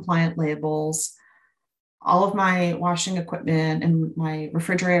state compliant labels. All of my washing equipment and my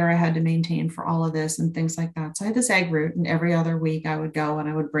refrigerator I had to maintain for all of this and things like that. So I had this egg route, and every other week I would go and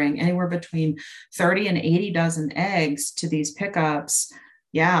I would bring anywhere between 30 and 80 dozen eggs to these pickups.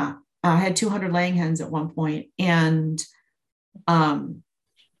 Yeah. I had 200 laying hens at one point. And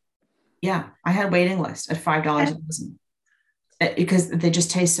yeah, I had a waiting list at $5 a dozen because they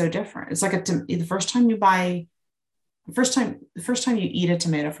just taste so different. It's like the first time you eat a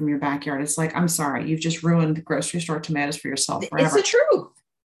tomato from your backyard, it's like, I'm sorry, you've just ruined the grocery store tomatoes for yourself forever. It's the truth.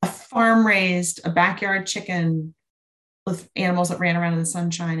 A farm raised, a backyard chicken with animals that ran around in the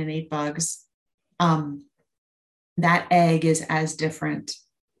sunshine and ate bugs. That egg is as different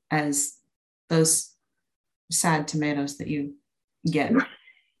as those sad tomatoes that you get,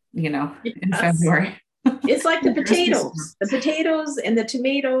 in February. It's like the potatoes and the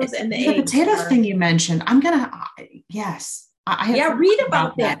tomatoes and the eggs. The potato thing you mentioned, yes. Read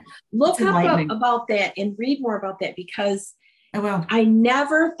about that. Look up about that and read more about that, because I will. I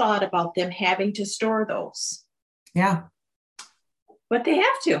never thought about them having to store those. Yeah. But they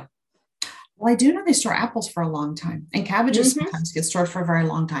have to. Well, I do know they store apples for a long time, and cabbages sometimes get stored for a very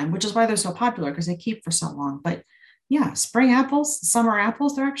long time, which is why they're so popular, because they keep for so long. But yeah, spring apples, summer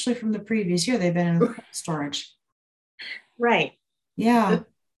apples, they're actually from the previous year. They've been in storage. Right. Yeah,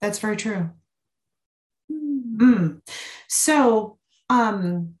 that's very true. So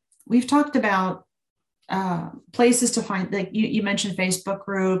we've talked about places to find, like you mentioned Facebook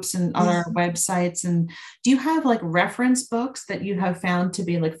groups and other websites. And do you have like reference books that you have found to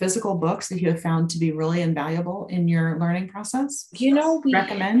be like physical books that you have found to be really invaluable in your learning process? We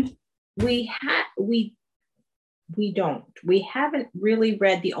recommend? We haven't really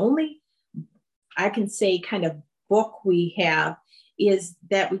read. The only, I can say, kind of book we have is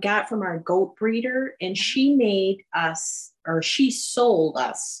that we got from our goat breeder, and she sold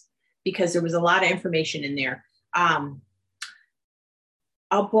us, because there was a lot of information in there, a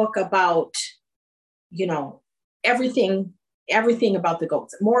book about, everything about the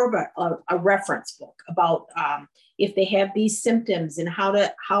goats, more of a reference book about if they have these symptoms and how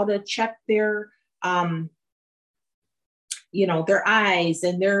to check their, their eyes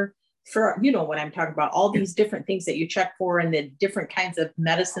and what I'm talking about, all these different things that you check for, and the different kinds of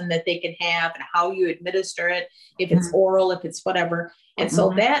medicine that they can have and how you administer it, if it's oral, if it's whatever. And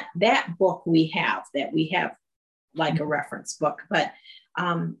so that book we have like a reference book, but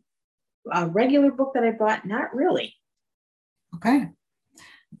a regular book that I bought, not really. Okay.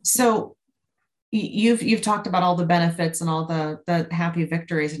 So you've talked about all the benefits and all the happy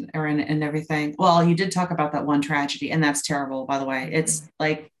victories and everything. Well, you did talk about that one tragedy, and that's terrible, by the way. It's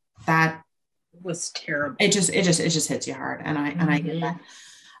like, that was terrible. It just hits you hard. And I get that.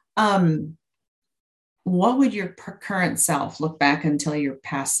 What would your current self look back until your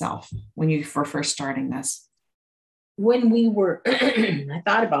past self when you were first starting this? When we were, I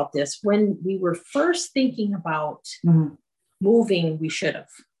thought about this, when we were first thinking about moving, we should have.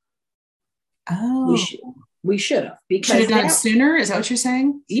 Oh, we should have, because should have done it sooner. Is that what you're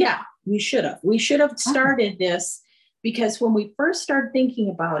saying? Yeah, we should have. We should have started this, because when we first started thinking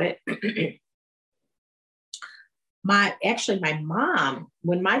about it, my mom,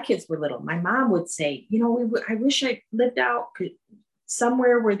 when my kids were little, my mom would say, I wish I lived out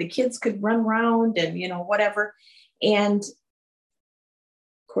somewhere where the kids could run around and, whatever. And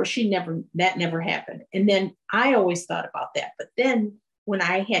of course, that never happened. And then I always thought about that. But then when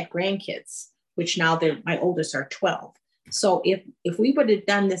I had grandkids, which now my oldest are 12. So if we would have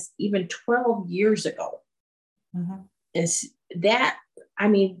done this even 12 years ago, is that,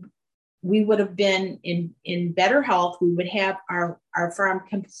 we would have been in better health. We would have our farm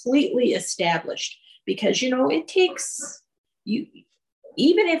completely established, because, it takes you,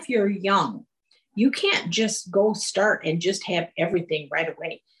 even if you're young, you can't just go start and just have everything right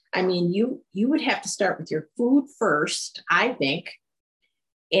away. You would have to start with your food first, I think,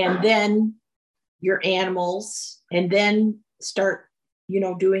 and then your animals, and then start,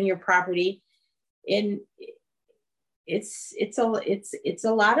 doing your property. And it's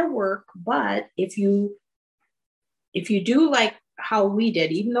a lot of work, but if you if you do like how we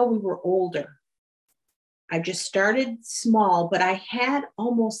did, even though we were older, I just started small, but I had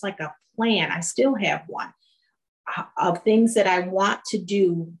almost like a plan. I still have one of things that I want to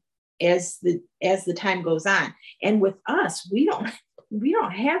do as the time goes on. And with us, we don't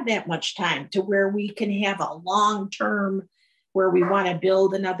have that much time to where we can have a long term where we want to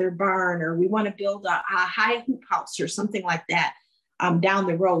build another barn, or we want to build a high hoop house or something like that down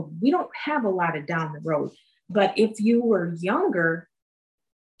the road. We don't have a lot of down the road. But if you were younger,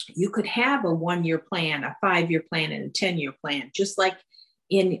 you could have a 1-year plan, a 5-year plan, and a 10-year plan, just like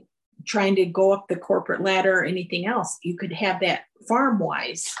in trying to go up the corporate ladder or anything else. You could have that farm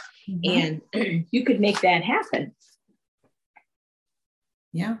wise, and you could make that happen.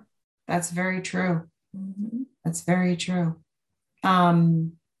 Yeah, that's very true. Mm-hmm. That's very true.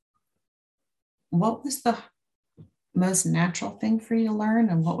 What was the most natural thing for you to learn,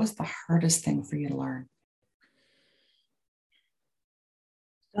 and what was the hardest thing for you to learn?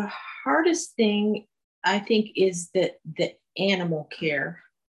 The hardest thing, I think, is the animal care,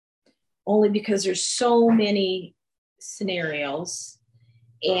 only because there's so many scenarios,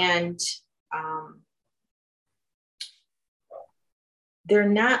 and they're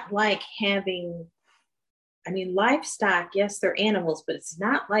not like having, I mean, livestock, yes, they're animals, but it's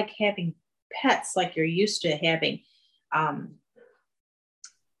not like having pets like you're used to having.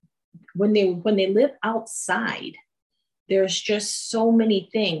 When they live outside, there's just so many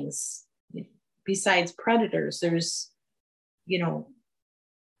things besides predators. There's,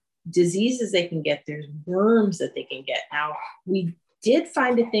 diseases they can get. There's worms that they can get. Now, we did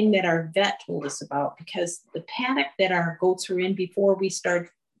find a thing that our vet told us about, because the paddock that our goats were in before we started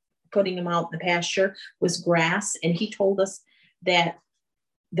putting them out in the pasture was grass. And he told us that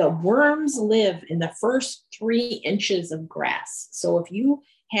the worms live in the first 3 inches of grass. So if you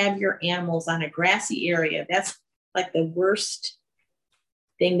have your animals on a grassy area, that's like the worst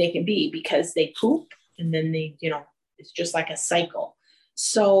thing they can be, because they poop and then they, it's just like a cycle.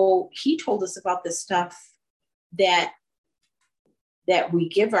 So he told us about the stuff that we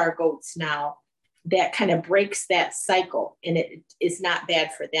give our goats now that kind of breaks that cycle, and it is not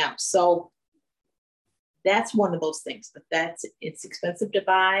bad for them. So that's one of those things, but it's expensive to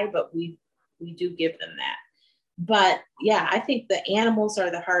buy, but we do give them that. But yeah, I think the animals are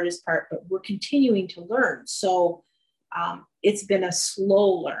the hardest part, but we're continuing to learn. So it's been a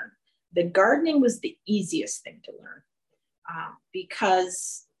slow learn. The gardening was the easiest thing to learn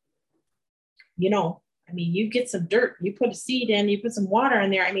because, you get some dirt, you put a seed in, you put some water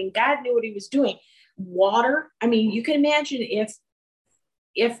in there. I mean, God knew what he was doing. Water. I mean, you can imagine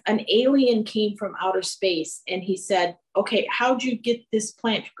if an alien came from outer space and he said, okay, how'd you get this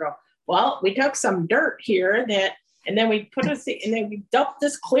plant to grow? Well, we took some dirt here and then we and then we dumped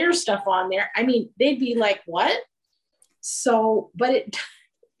this clear stuff on there. I mean, they'd be like, what? So, but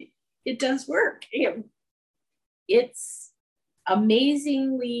it does work. It's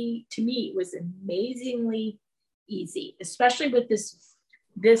amazingly, to me, it was amazingly easy, especially with this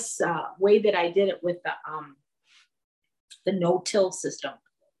way that I did it with the no-till system.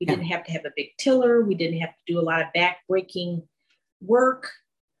 We didn't have to have a big tiller. We didn't have to do a lot of back-breaking work.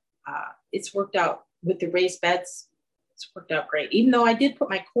 It's worked out with the raised beds. It's worked out great. Even though I did put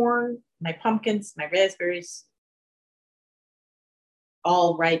my corn, my pumpkins, my raspberries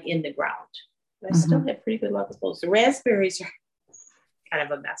all right in the ground. But I still have pretty good luck with those. The raspberries are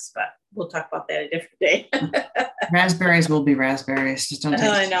kind of a mess, but we'll talk about that a different day. Raspberries will be raspberries. Just don't.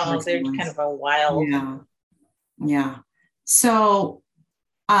 I know, they're kind of a wild. Yeah. So,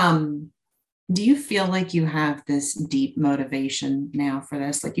 do you feel like you have this deep motivation now for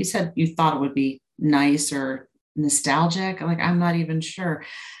this? Like you said, you thought it would be nice or nostalgic. Like, I'm not even sure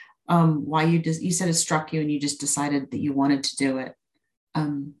why you said it struck you and you just decided that you wanted to do it.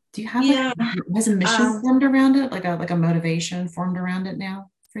 Do you have has a mission formed around it, like a motivation formed around it now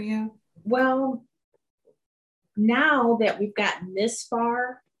for you? Well, now that we've gotten this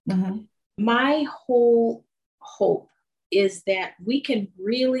far, my whole hope is that we can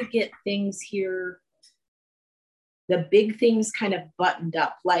really get things here, the big things kind of buttoned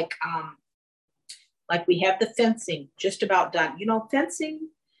up, like we have the fencing just about done. Fencing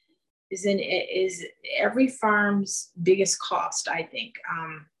is every farm's biggest cost, I think.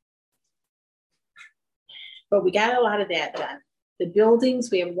 But we got a lot of that done. The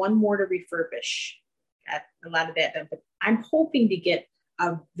buildings, we have one more to refurbish. Got a lot of that done. But I'm hoping to get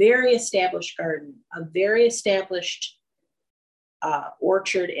a very established garden, a very established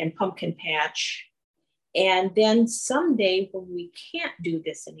orchard and pumpkin patch. And then someday when we can't do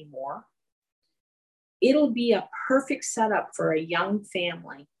this anymore, it'll be a perfect setup for a young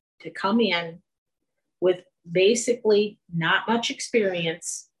family to come in with basically not much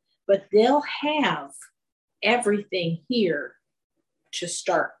experience, but they'll have everything here to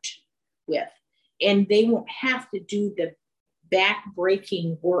start with. And they won't have to do the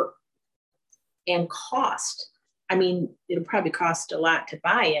back-breaking work and cost. I mean, it'll probably cost a lot to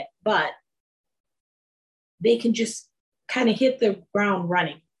buy it, but they can just kind of hit the ground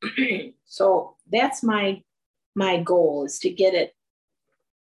running. So that's my goal, is to get it,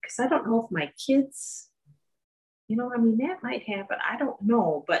 because I don't know if my kids, I mean, that might happen. I don't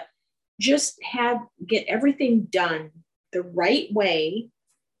know, but just get everything done the right way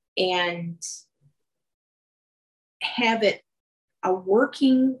and have it a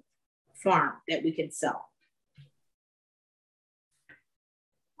working farm that we can sell.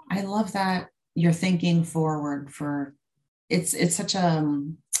 I love that you're thinking forward for it's such a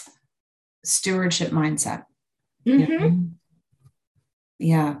stewardship mindset. Mm-hmm.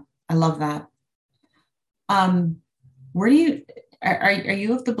 Yeah, I love that. Where do you are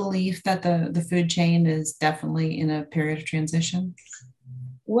you of the belief that the food chain is definitely in a period of transition?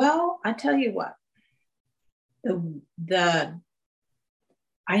 Well, I tell you what, the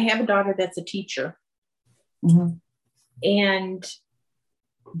I have a daughter that's a teacher, Mm-hmm. and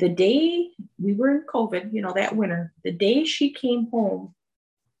the day we were in COVID, that winter, the day she came home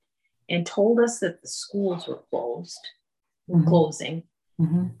and told us that the schools were Mm-hmm. closing,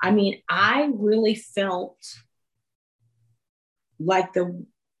 Mm-hmm. I mean, I really felt like the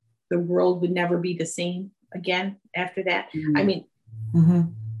world would never be the same again after that. Mm-hmm. I mean, mm-hmm.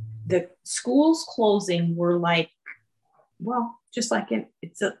 the schools closing were like, well, just like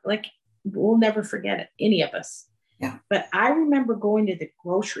like we'll never forget it, any of us. Yeah. But I remember going to the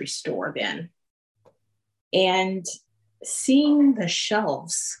grocery store then and seeing the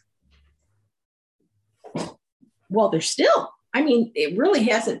shelves. Well, they're still, I mean, it really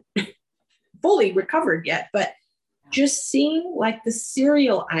hasn't fully recovered yet, but just seeing like the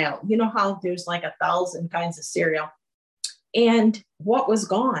cereal aisle, how there's like 1,000 kinds of cereal, and what was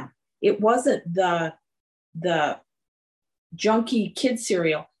gone. It wasn't the junky kid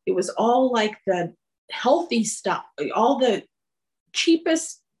cereal. It was all like the healthy stuff, all the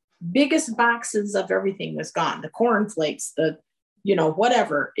cheapest, biggest boxes of everything was gone. The cornflakes, the,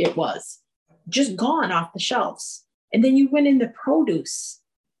 whatever it was, just gone off the shelves. And then you went in the produce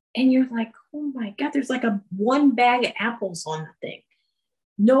and you're like, oh my God, there's like one bag of apples on the thing.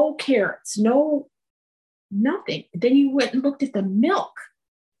 No carrots, no nothing. Then you went and looked at the milk.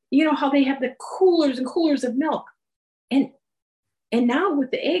 You know how they have the coolers and coolers of milk. And now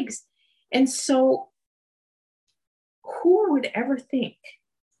with the eggs. And so who would ever think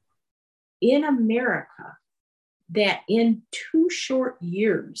in America that in 2 short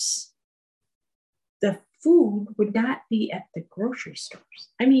years, the food would not be at the grocery stores?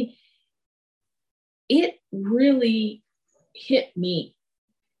 I mean, it really hit me.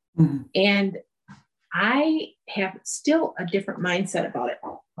 Mm-hmm. And I have still a different mindset about it.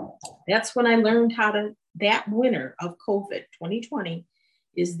 That's when I learned that winter of COVID, 2020,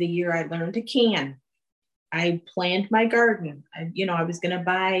 is the year I learned to can. I planned my garden. I was going to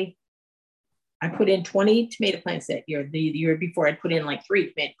I put in 20 tomato plants that year. The year before, I'd put in like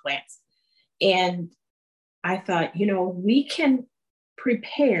 3 tomato plants. And I thought, we can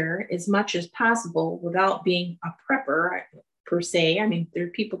prepare as much as possible without being a prepper per se. I mean, there are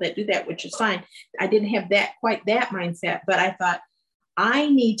people that do that, which is fine. I didn't have quite that mindset, but I thought I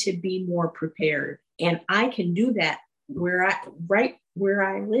need to be more prepared, and I can do that right where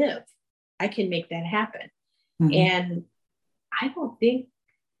I live. I can make that happen. Mm-hmm. And I don't think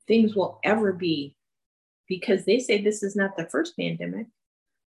things will ever be, because they say this is not the first pandemic,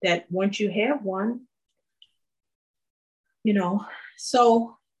 that once you have one,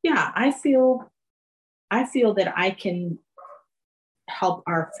 so yeah, I feel that I can help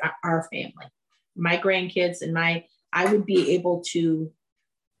our family, my grandkids, and I would be able to,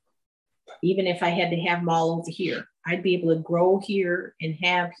 even if I had to have them all over here, I'd be able to grow here and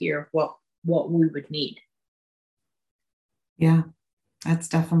have here what we would need. Yeah, that's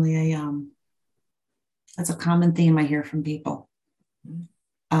definitely that's a common theme I hear from people.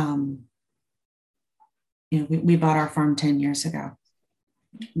 We bought our farm 10 years ago,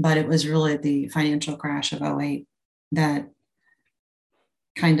 but it was really the financial crash of 2008 that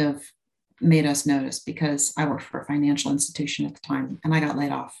kind of made us notice, because I worked for a financial institution at the time and I got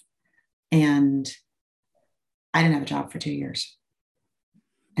laid off, and I didn't have a job for 2 years.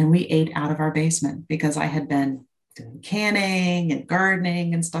 And we ate out of our basement because I had been doing canning and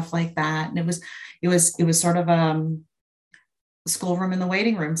gardening and stuff like that. And it was sort of a schoolroom in the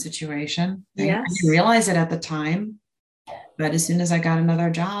waiting room situation. Yes. I didn't realize it at the time, but as soon as I got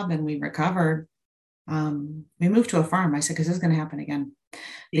another job and we recovered, We moved to a farm. I said, because this is going to happen again.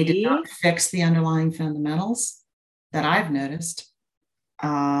 They did not See? fix the underlying fundamentals that I've noticed.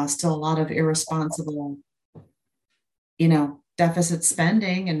 Still a lot of irresponsible, deficit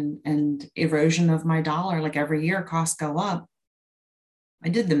spending and erosion of my dollar. Like every year costs go up. I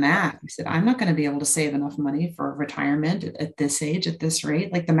did the math. I said, I'm not going to be able to save enough money for retirement at this age, at this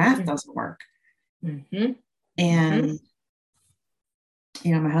rate. Like the math doesn't work. Mm-hmm. And,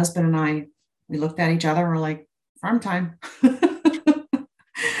 my husband and I, we looked at each other and we're like, farm time.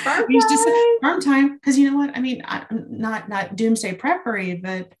 Farm We used to say time. farm time. Cause you know what? I mean, not doomsday preppery,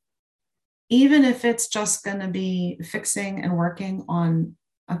 but even if it's just going to be fixing and working on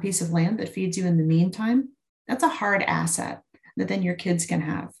a piece of land that feeds you in the meantime, that's a hard asset that then your kids can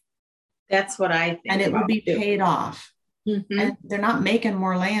have. That's what I think. And it will be too. paid off. Mm-hmm. And they're not making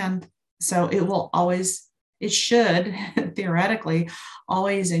more land. So it should theoretically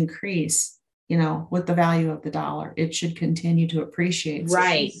always increase, with the value of the dollar. It should continue to appreciate.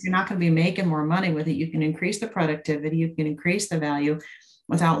 Right. So you're not going to be making more money with it. You can increase the productivity, you can increase the value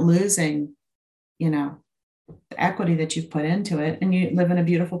without losing, the equity that you've put into it. And you live in a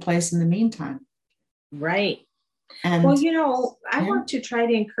beautiful place in the meantime. Right. And well, I want to try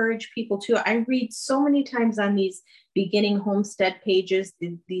to encourage people too. I read so many times on these beginning homestead pages,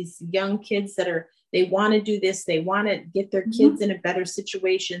 these young kids they want to do this. They want to get their kids in a better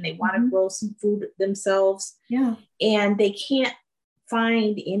situation. They want to grow some food themselves. Yeah. And they can't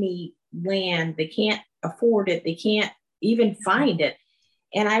find any land. They can't afford it. They can't even find it.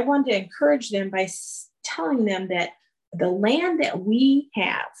 And I want to encourage them by telling them that the land that we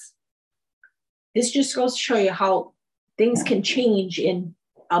have, this just goes to show you how things can change in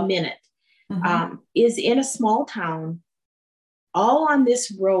a minute, is in a small town. All on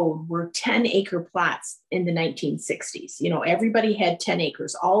this road were 10-acre plots in the 1960s. Everybody had 10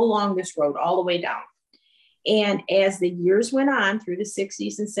 acres all along this road, all the way down. And as the years went on through the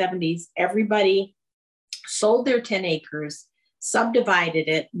 60s and 70s, everybody sold their 10 acres, subdivided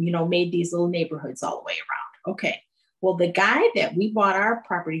it, made these little neighborhoods all the way around. Okay. Well, the guy that we bought our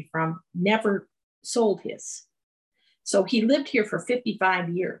property from never sold his. So he lived here for 55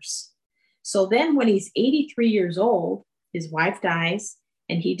 years. So then when he's 83 years old, his wife dies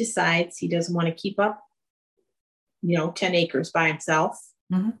and he decides he doesn't want to keep up, 10 acres by himself.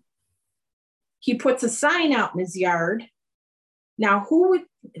 Mm-hmm. He puts a sign out in his yard. Now, who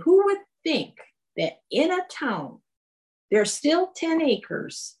would think that in a town, there's still 10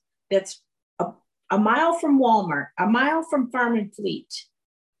 acres that's a mile from Walmart, a mile from Farm and Fleet,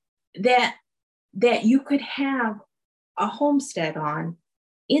 that you could have a homestead on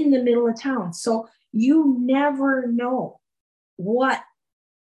in the middle of town. So you never know what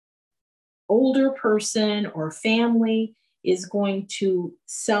older person or family is going to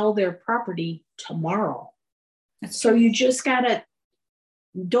sell their property tomorrow. So you just gotta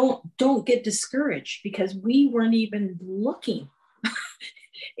don't get discouraged, because we weren't even looking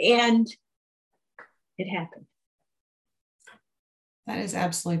and it happened. That is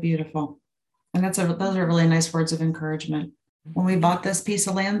absolutely beautiful. And those are really nice words of encouragement. When we bought this piece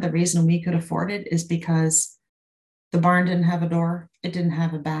of land, the reason we could afford it is because the barn didn't have a door. It didn't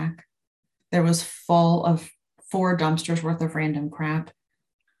have a back. There was full of 4 dumpsters worth of random crap.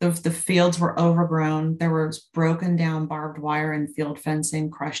 The fields were overgrown. There was broken down barbed wire and field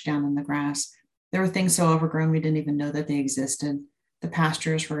fencing crushed down in the grass. There were things so overgrown we didn't even know that they existed. The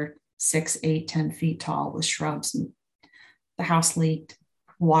pastures were 6, 8, 10 feet tall with shrubs. And the house leaked.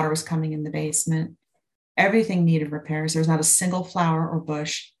 Water was coming in the basement. Everything needed repairs. There was not a single flower or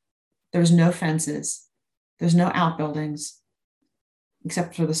bush. There was no fences. There's no outbuildings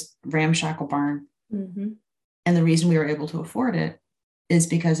except for this ramshackle barn. Mm-hmm. And the reason we were able to afford it is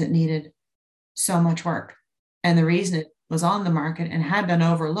because it needed so much work. And the reason it was on the market and had been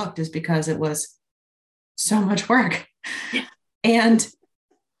overlooked is because it was so much work. And,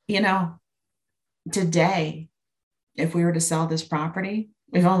 today, if we were to sell this property,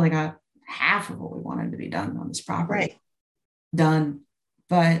 we've only got half of what we wanted to be done on this property. Right. Done.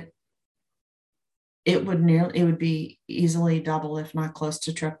 But it would be easily double, if not close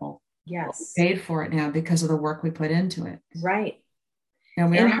to triple. Yes. We paid for it now because of the work we put into it. Right. And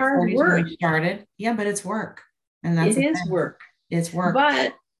we are hard work. When we started. Yeah, but it's work. And that's work. It's work.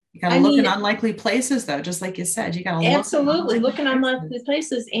 But you got to look in unlikely places, though, just like you said. You got to absolutely look in unlikely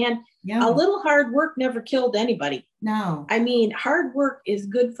places. And a little hard work never killed anybody. No. I mean, hard work is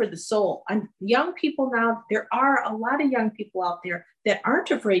good for the soul. And young people now, there are a lot of young people out there that aren't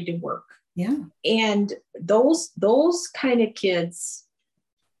afraid to work. Yeah. And those kind of kids,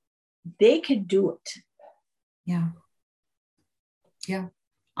 they could do it. Yeah. Yeah.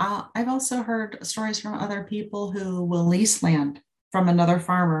 I've also heard stories from other people who will lease land from another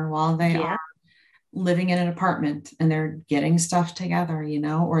farmer while they are Yeah. living in an apartment and they're getting stuff together,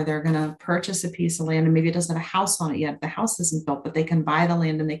 or they're going to purchase a piece of land and maybe it doesn't have a house on it yet. The house isn't built, but they can buy the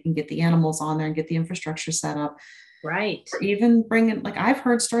land and they can get the animals on there and get the infrastructure set up. Right. Or even bringing, like, I've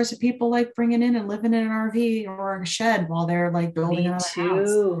heard stories of people like bringing in and living in an RV or a shed while they're like building Me another house.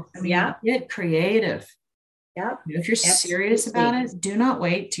 too. I mean, Yep. get creative. Yep. If you're serious about Absolutely. it, do not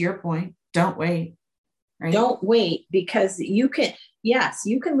wait. To your point, don't wait. Right. Don't wait, because you can, yes,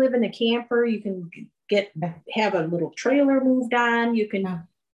 you can live in a camper. You can have a little trailer moved on. You can,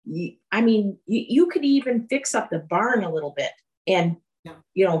 Yeah. you could even fix up the barn a little bit and,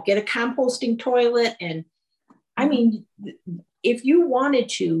 Yeah. get a composting toilet. And I Mhm. mean, if you wanted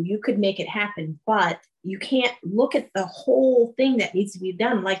to, you could make it happen, but you can't look at the whole thing that needs to be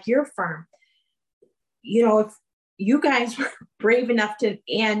done, like your farm. If you guys were brave enough to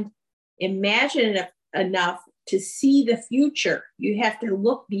and imaginative enough to see the future, you have to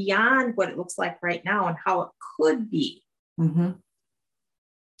look beyond what it looks like right now and how it could be. Mm-hmm.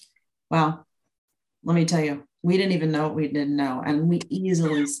 Well, let me tell you, we didn't even know what we didn't know. And we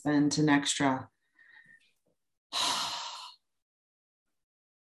easily spent an extra,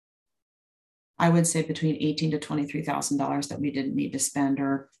 I would say between $18,000 to $23,000 that we didn't need to spend,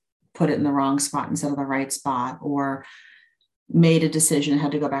 or put it in the wrong spot instead of the right spot, or made a decision and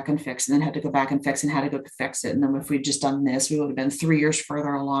had to go back and fix, and then had to go back and fix and had to go fix it. And then if we'd just done this, we would have been 3 years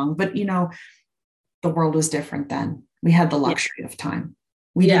further along. But the world was different then. We had the luxury of time.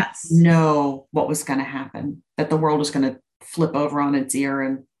 We didn't Yes. know what was going to happen, that the world was going to flip over on its ear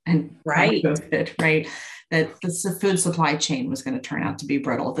and Right. COVID, right? That the food supply chain was going to turn out to be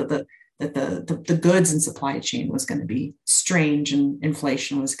brittle, that the goods and supply chain was going to be strange, and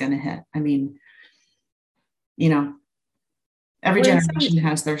inflation was going to hit. I mean, every generation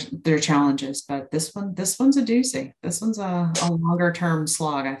has their challenges, but this one's a doozy. This one's a longer term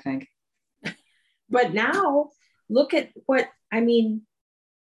slog, I think. But now look at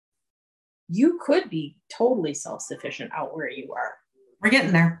you could be totally self-sufficient out where you are. We're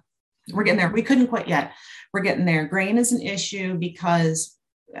getting there. We couldn't quite yet. We're getting there. Grain is an issue because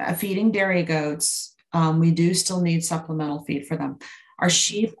feeding dairy goats, we do still need supplemental feed for them. Our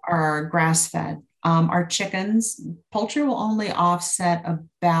sheep are grass fed. Our chickens, poultry will only offset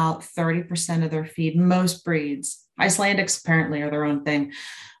about 30% of their feed. Most breeds, Icelandics apparently are their own thing,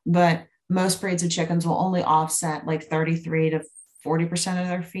 but most breeds of chickens will only offset like 33 to 40% of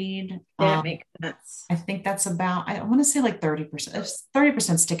their feed. That makes sense. I think that's about, I want to say like 30%.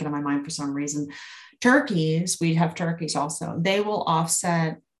 30% sticking in my mind for some reason. Turkeys, we have turkeys also. They will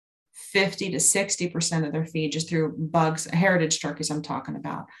offset 50 to 60% of their feed just through bugs, heritage turkeys I'm talking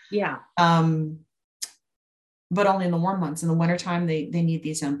about. Yeah. But only in the warm months. In the wintertime, they need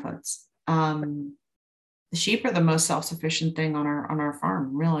these inputs. The sheep are the most self-sufficient thing on our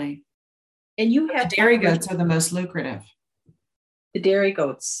farm, really. And you have the dairy goats are the most lucrative. The dairy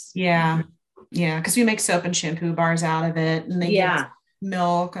goats. Yeah. Yeah. Because we make soap and shampoo bars out of it, and they give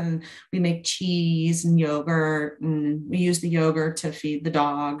milk, and we make cheese and yogurt, and we use the yogurt to feed the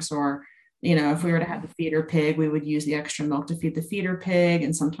dogs. Or, if we were to have the feeder pig, we would use the extra milk to feed the feeder pig.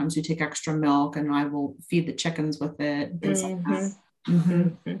 And sometimes we take extra milk and I will feed the chickens with it. Things like that. Mm-hmm.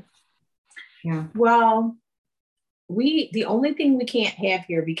 Mm-hmm. Yeah. Well, the only thing we can't have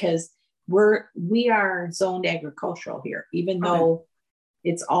here, because we are zoned agricultural here, even though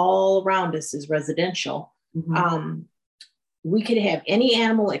it's all around us is residential. Mm-hmm. We could have any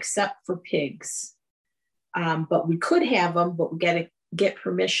animal except for pigs. But we could have them, but we got to get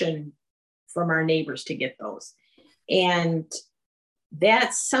permission from our neighbors to get those. And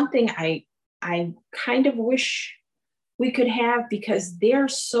that's something I kind of wish we could have, because they're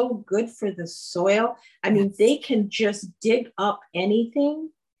so good for the soil. I mean, they can just dig up anything.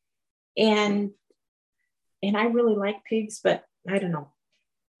 And I really like pigs, but I don't know.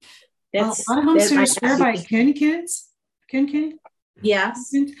 A lot of homesteaders swear by coon kids. Coon?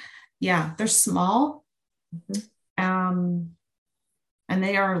 Yes. Yeah, they're small. Mm-hmm. And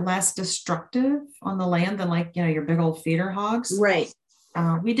they are less destructive on the land than your big old feeder hogs. Right.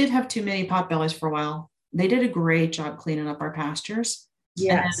 We did have too many potbellies for a while. They did a great job cleaning up our pastures.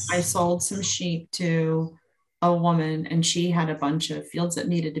 Yes. And then I sold some sheep to a woman, and she had a bunch of fields that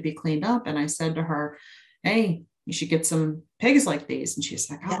needed to be cleaned up. And I said to her, hey, you should get some pigs like these. And she's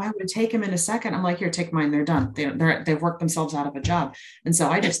like, I would take them in a second. I'm like, here, take mine. They're done. They've worked themselves out of a job. And so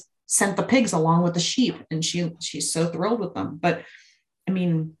I just sent the pigs along with the sheep, and she's so thrilled with them. But I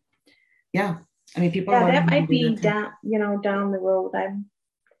mean, people. Yeah, that might be down the road. I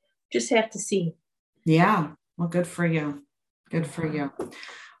just have to see. Yeah. Well, good for you. Good for you.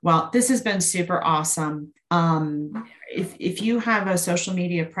 Well, this has been super awesome. If you have a social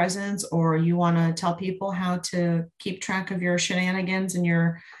media presence or you want to tell people how to keep track of your shenanigans and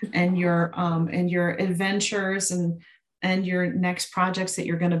your adventures and your next projects that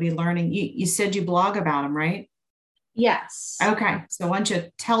you're going to be learning, you said you blog about them, right? Yes. Okay. So why don't you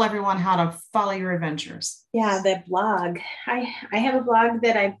tell everyone how to follow your adventures? Yeah, that blog. I have a blog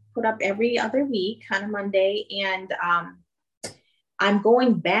that I put up every other week on a Monday, and I'm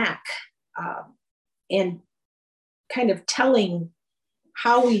going back and kind of telling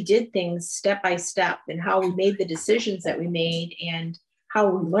how we did things step by step and how we made the decisions that we made and how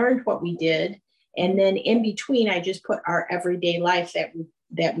we learned what we did. And then in between, I just put our everyday life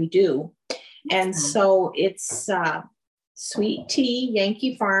that we do. And so it's Sweet Tea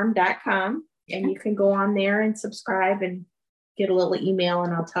Yankee Farm.com. And you can go on there and subscribe and get a little email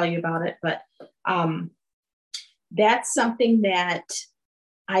and I'll tell you about it. But that's something that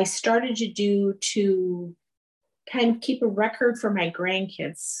I started to do to kind of keep a record for my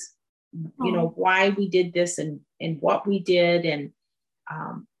grandkids, you know, why we did this and what we did, and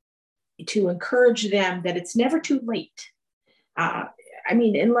to encourage them that it's never too late. I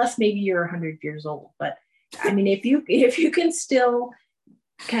mean, unless maybe you're 100 years old, but I mean, if you can still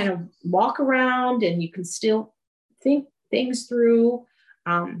kind of walk around and you can still think things through,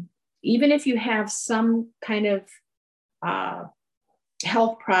 even if you have some kind of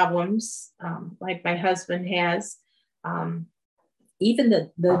health problems, like my husband has, even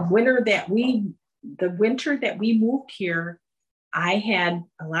the winter that we moved here, I had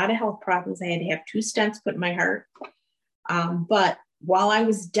a lot of health problems. I had to have 2 stents put in my heart. But while I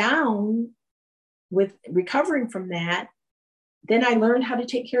was down with recovering from that, then I learned how to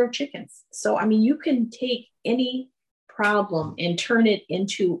take care of chickens. So, I mean, you can take any problem and turn it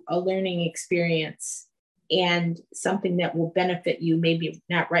into a learning experience and something that will benefit you, maybe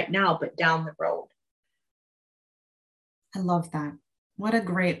not right now, but down the road. I love that. What a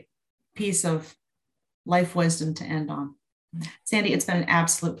great piece of life wisdom to end on. Sandy, it's been an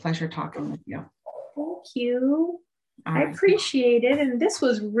absolute pleasure talking with you. Thank you. All I right. appreciate it. And this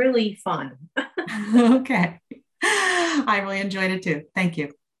was really fun. Okay. I really enjoyed it too. Thank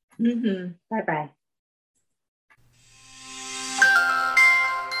you. Mm-hmm. Bye-bye.